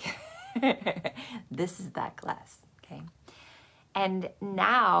link. This is that class. Okay. And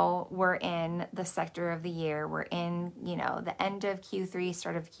now we're in the sector of the year. We're in, you know, the end of Q3,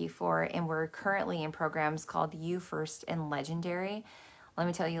 start of Q4, and we're currently in programs called You First and Legendary. Let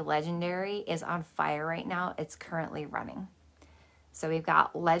me tell you, Legendary is on fire right now. It's currently running. So we've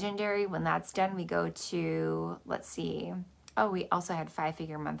got Legendary. When that's done, we go to, let's see. Oh, we also had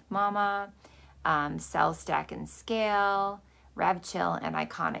 5-Figure Month Mama, Sell, Stack, and Scale, Rev Chill, and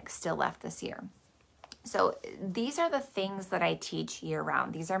Iconic still left this year. So these are the things that I teach year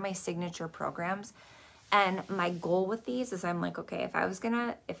round. These are my signature programs. And my goal with these is I'm like, okay, if I was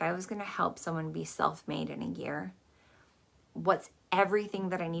gonna help someone be self-made in a year, what's everything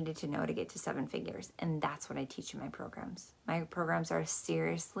that I needed to know to get to 7 figures? And that's what I teach in my programs. My programs are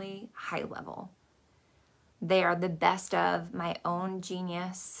seriously high level. They are the best of my own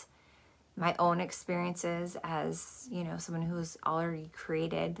genius, my own experiences as, you know, someone who's already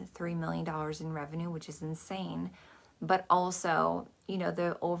created $3 million in revenue, which is insane, but also, you know,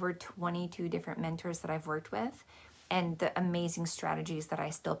 the over 22 different mentors that I've worked with and the amazing strategies that I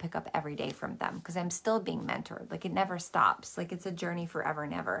still pick up every day from them because I'm still being mentored. Like it never stops. Like it's a journey forever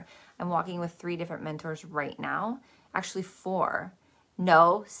and ever. I'm walking with 3 different mentors right now. Actually 4.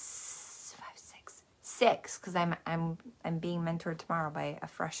 No, 6 because I'm being mentored tomorrow by a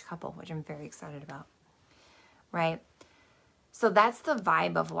fresh couple, which I'm very excited about, right? So that's the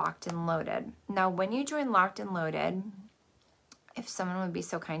vibe of Locked and Loaded. Now, when you join Locked and Loaded, if someone would be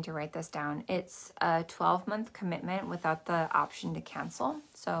so kind to write this down, it's a 12-month commitment without the option to cancel.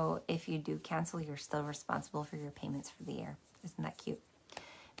 So if you do cancel, you're still responsible for your payments for the year. Isn't that cute?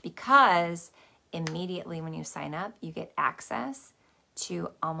 Because immediately when you sign up, you get access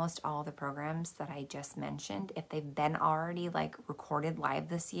to almost all the programs that I just mentioned. If they've been already like recorded live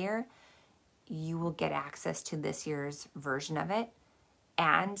this year, you will get access to this year's version of it.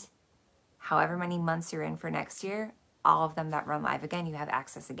 And however many months you're in for next year, all of them that run live again, you have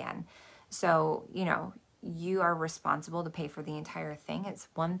access again. So, you know, you are responsible to pay for the entire thing. It's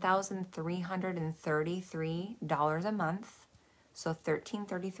 $1,333 a month. So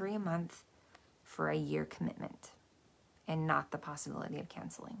 $1,333 a month for a year commitment and not the possibility of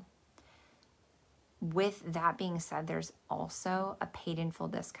canceling. With that being said, there's also a paid in full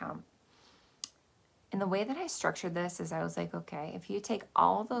discount. And the way that I structured this is I was like, okay, if you take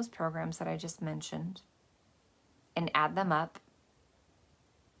all those programs that I just mentioned and add them up,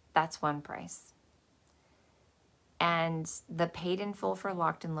 that's one price. And the paid in full for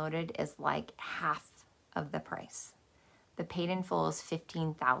Locked and Loaded is like half of the price. The paid in full is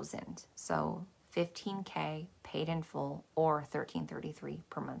 $15,000. So $15K paid in full or $1,333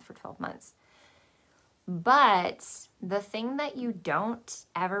 per month for 12 months. But the thing that you don't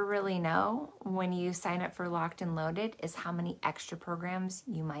ever really know when you sign up for Locked and Loaded is how many extra programs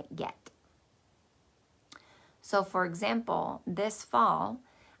you might get. So for example, this fall,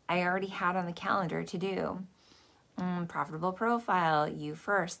 I already had on the calendar to do Profitable Profile, You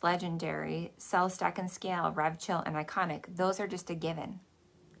First, Legendary, Sell, Stack, and Scale, Rev, Chill, and Iconic. Those are just a given.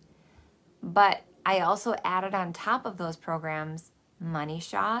 But I also added on top of those programs, Money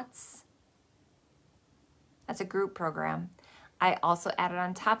Shots. That's a group program. I also added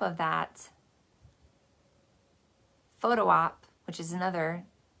on top of that Photo Op, which is another,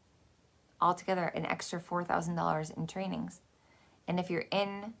 altogether an extra $4,000 in trainings. And if you're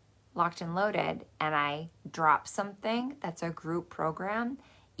in Locked and Loaded and I drop something that's a group program,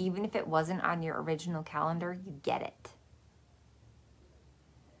 even if it wasn't on your original calendar, you get it.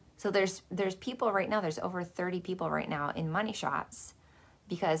 So there's people right now, there's over 30 people right now in Money Shots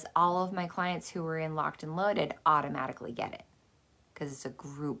because all of my clients who were in Locked and Loaded automatically get it because it's a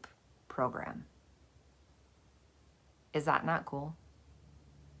group program. Is that not cool?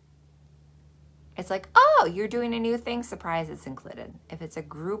 It's like, oh, you're doing a new thing, surprise, it's included. If it's a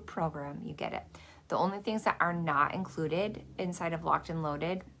group program, you get it. The only things that are not included inside of Locked and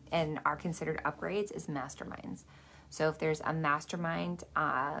Loaded and are considered upgrades is masterminds. So if there's a mastermind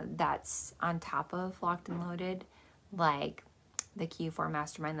that's on top of Locked and Loaded, like the Q4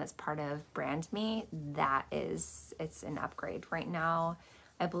 mastermind that's part of Brand Me, it's an upgrade. Right now,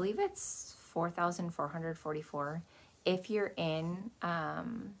 I believe it's $4,444. If you're in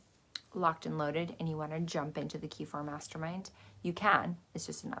Locked and Loaded and you want to jump into the Q4 mastermind, you can. It's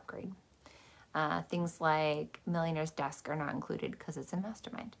just an upgrade. Things like Millionaire's Desk are not included because it's a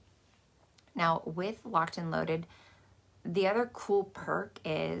mastermind. Now, with Locked and Loaded, the other cool perk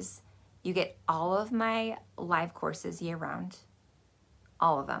is you get all of my live courses year round.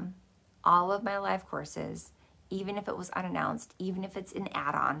 All of them. All of my live courses, even if it was unannounced, even if it's an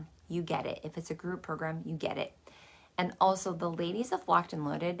add-on, you get it. If it's a group program, you get it. And also the ladies of Locked and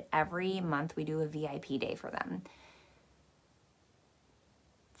Loaded, every month we do a VIP day for them.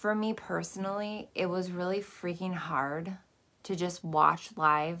 For me personally, it was really freaking hard to just watch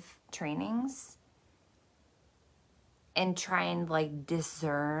live trainings and try and like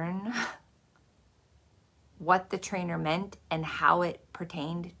discern what the trainer meant and how it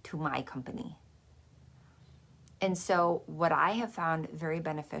pertained to my company. And so what I have found very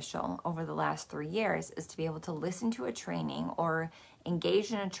beneficial over the last 3 years is to be able to listen to a training or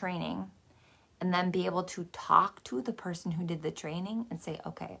engage in a training and then be able to talk to the person who did the training and say,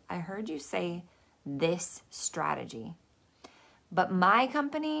 okay, I heard you say this strategy, but my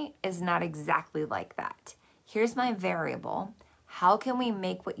company is not exactly like that. Here's my variable. How can we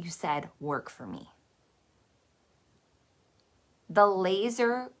make what you said work for me? The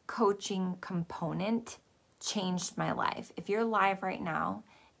laser coaching component changed my life. If you're live right now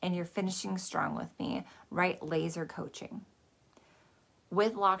and you're finishing strong with me, write laser coaching.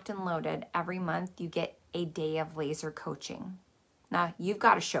 With Locked and Loaded, every month you get a day of laser coaching. Now, you've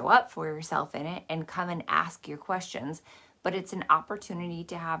got to show up for yourself in it and come and ask your questions, but it's an opportunity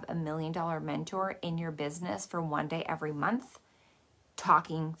to have a $1 million mentor in your business for one day every month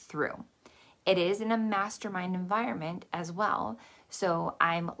talking through. It is in a mastermind environment as well. So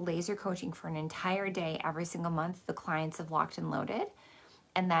I'm laser coaching for an entire day every single month, the clients of Locked and Loaded.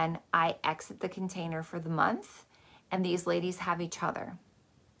 And then I exit the container for the month. And these ladies have each other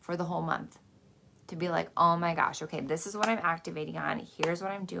for the whole month to be like, oh my gosh, okay, this is what I'm activating on. Here's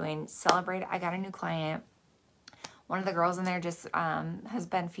what I'm doing. Celebrate, I got a new client. One of the girls in there just has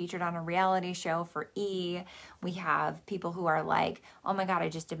been featured on a reality show for E! We have people who are like, oh my God, I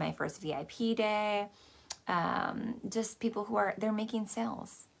just did my first VIP day. Just people who are, they're making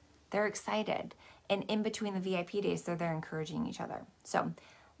sales. They're excited. And in between the VIP days, they're encouraging each other. So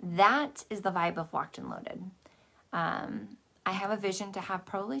that is the vibe of Locked and Loaded. I have a vision to have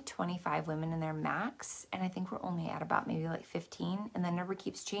probably 25 women in there max, and I think we're only at about maybe like 15, and the number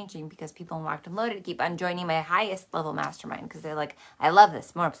keeps changing because people in Locked and Loaded keep on joining my highest level mastermind because they're like, I love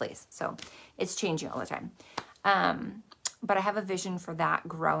this, more please. So it's changing all the time. But I have a vision for that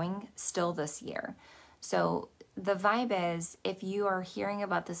growing still this year. So the vibe is, if you are hearing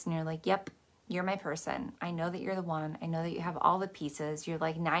about this and you're like, yep, you're my person. I know that you're the one. I know that you have all the pieces. You're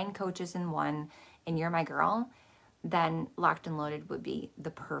like 9 coaches in one, and you're my girl. Then Locked and Loaded would be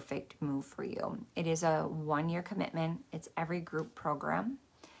the perfect move for you. It is a 1-year commitment. It's every group program.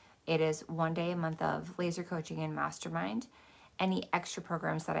 It is 1 day a month of laser coaching and mastermind. Any extra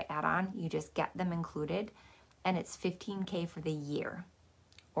programs that I add on, you just get them included. And it's $15K for the year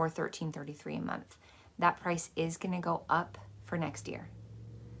or $13.33 a month. That price is going to go up for next year.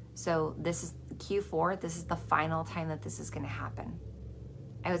 So this is Q4. This is the final time that this is going to happen.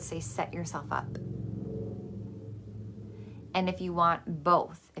 I would say set yourself up. And if you want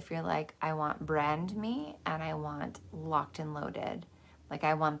both, if you're like, I want brand me and I want locked and loaded, like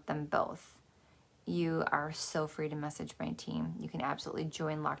I want them both, you are so free to message my team. You can absolutely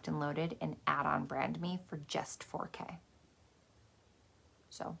join locked and loaded and add on brand me for just $4K.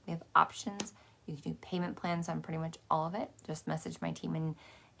 So we have options. You can do payment plans on pretty much all of it. Just message my team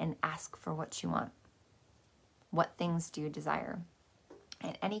and ask for what you want. What things do you desire?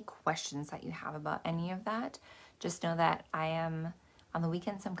 And any questions that you have about any of that, just know that I am, on the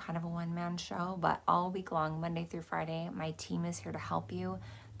weekends, I'm kind of a one-man show, but all week long, Monday through Friday, my team is here to help you.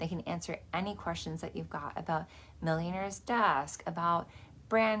 They can answer any questions that you've got about Millionaire's Desk, about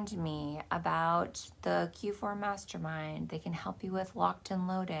Brand Me, about the Q4 Mastermind. They can help you with Locked and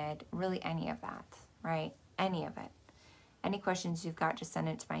Loaded, really any of that, right? Any of it. Any questions you've got, just send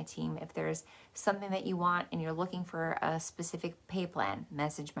it to my team. If there's something that you want and you're looking for a specific pay plan,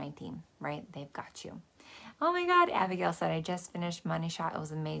 message my team, right? They've got you. Oh my God, Abigail said, I just finished Money Shot. It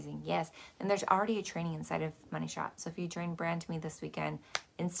was amazing. Yes, and there's already a training inside of Money Shot. So if you join Brand Me this weekend,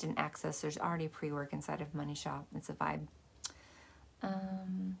 instant access, there's already pre-work inside of Money Shot. It's a vibe.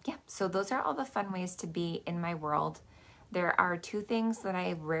 Yeah, so those are all the fun ways to be in my world. There are two things that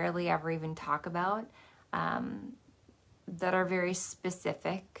I rarely ever even talk about, that are very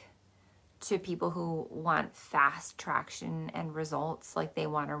specific to people who want fast traction and results, like they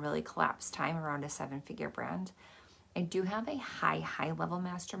want to really collapse time around a 7-figure brand. I do have a high level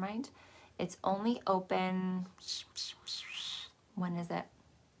mastermind. It's only open, when is it?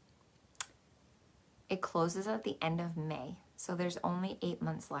 It closes at the end of May, so there's only 8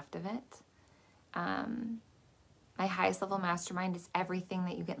 months left of it. My highest level mastermind is everything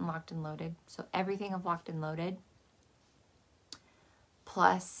that you get in Locked and Loaded. So everything of Locked and Loaded,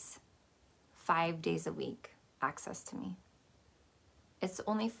 plus 5 days a week access to me. It's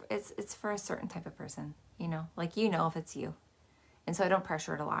only for, it's for a certain type of person, you know, like, you know, if it's you. And so I don't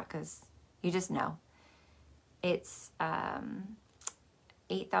pressure it a lot because you just know. It's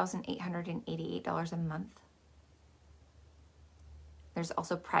 $8,888 a month. There's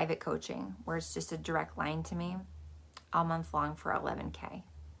also private coaching where it's just a direct line to me all month long for $11K.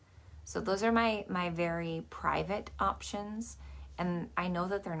 So those are my very private options. And I know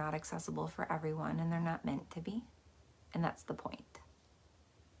that they're not accessible for everyone, and they're not meant to be. And that's the point.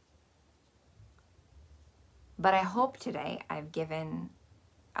 But I hope today I've given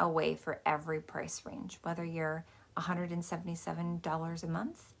a way for every price range, whether you're $177 a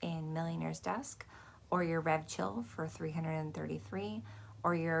month in Millionaire's Desk, or your Rev Chill for $333,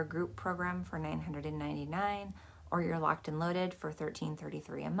 or your group program for $999, or your Locked and Loaded for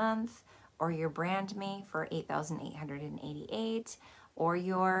 $1333 a month, or your Brand Me for $8,888, or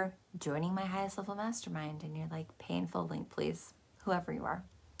you're joining my highest level mastermind and you're like, pay in full link, please, whoever you are.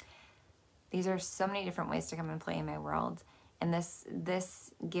 These are so many different ways to come and play in my world. And this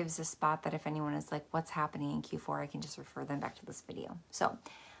gives a spot that if anyone is like, what's happening in Q4, I can just refer them back to this video. So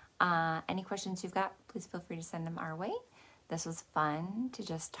any questions you've got, please feel free to send them our way. This was fun to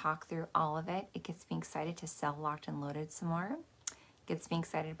just talk through all of it. It gets me excited to sell Locked and Loaded some more. Gets me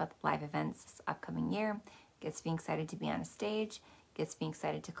excited about the live events this upcoming year. Gets me excited to be on a stage. Gets me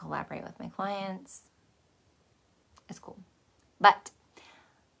excited to collaborate with my clients. It's cool. But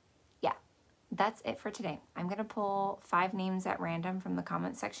yeah, that's it for today. I'm going to pull 5 names at random from the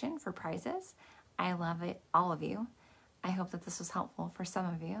comment section for prizes. I love it, all of you. I hope that this was helpful for some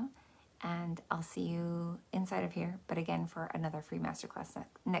of you. And I'll see you inside of here, but again for another free masterclass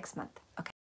next month. Okay.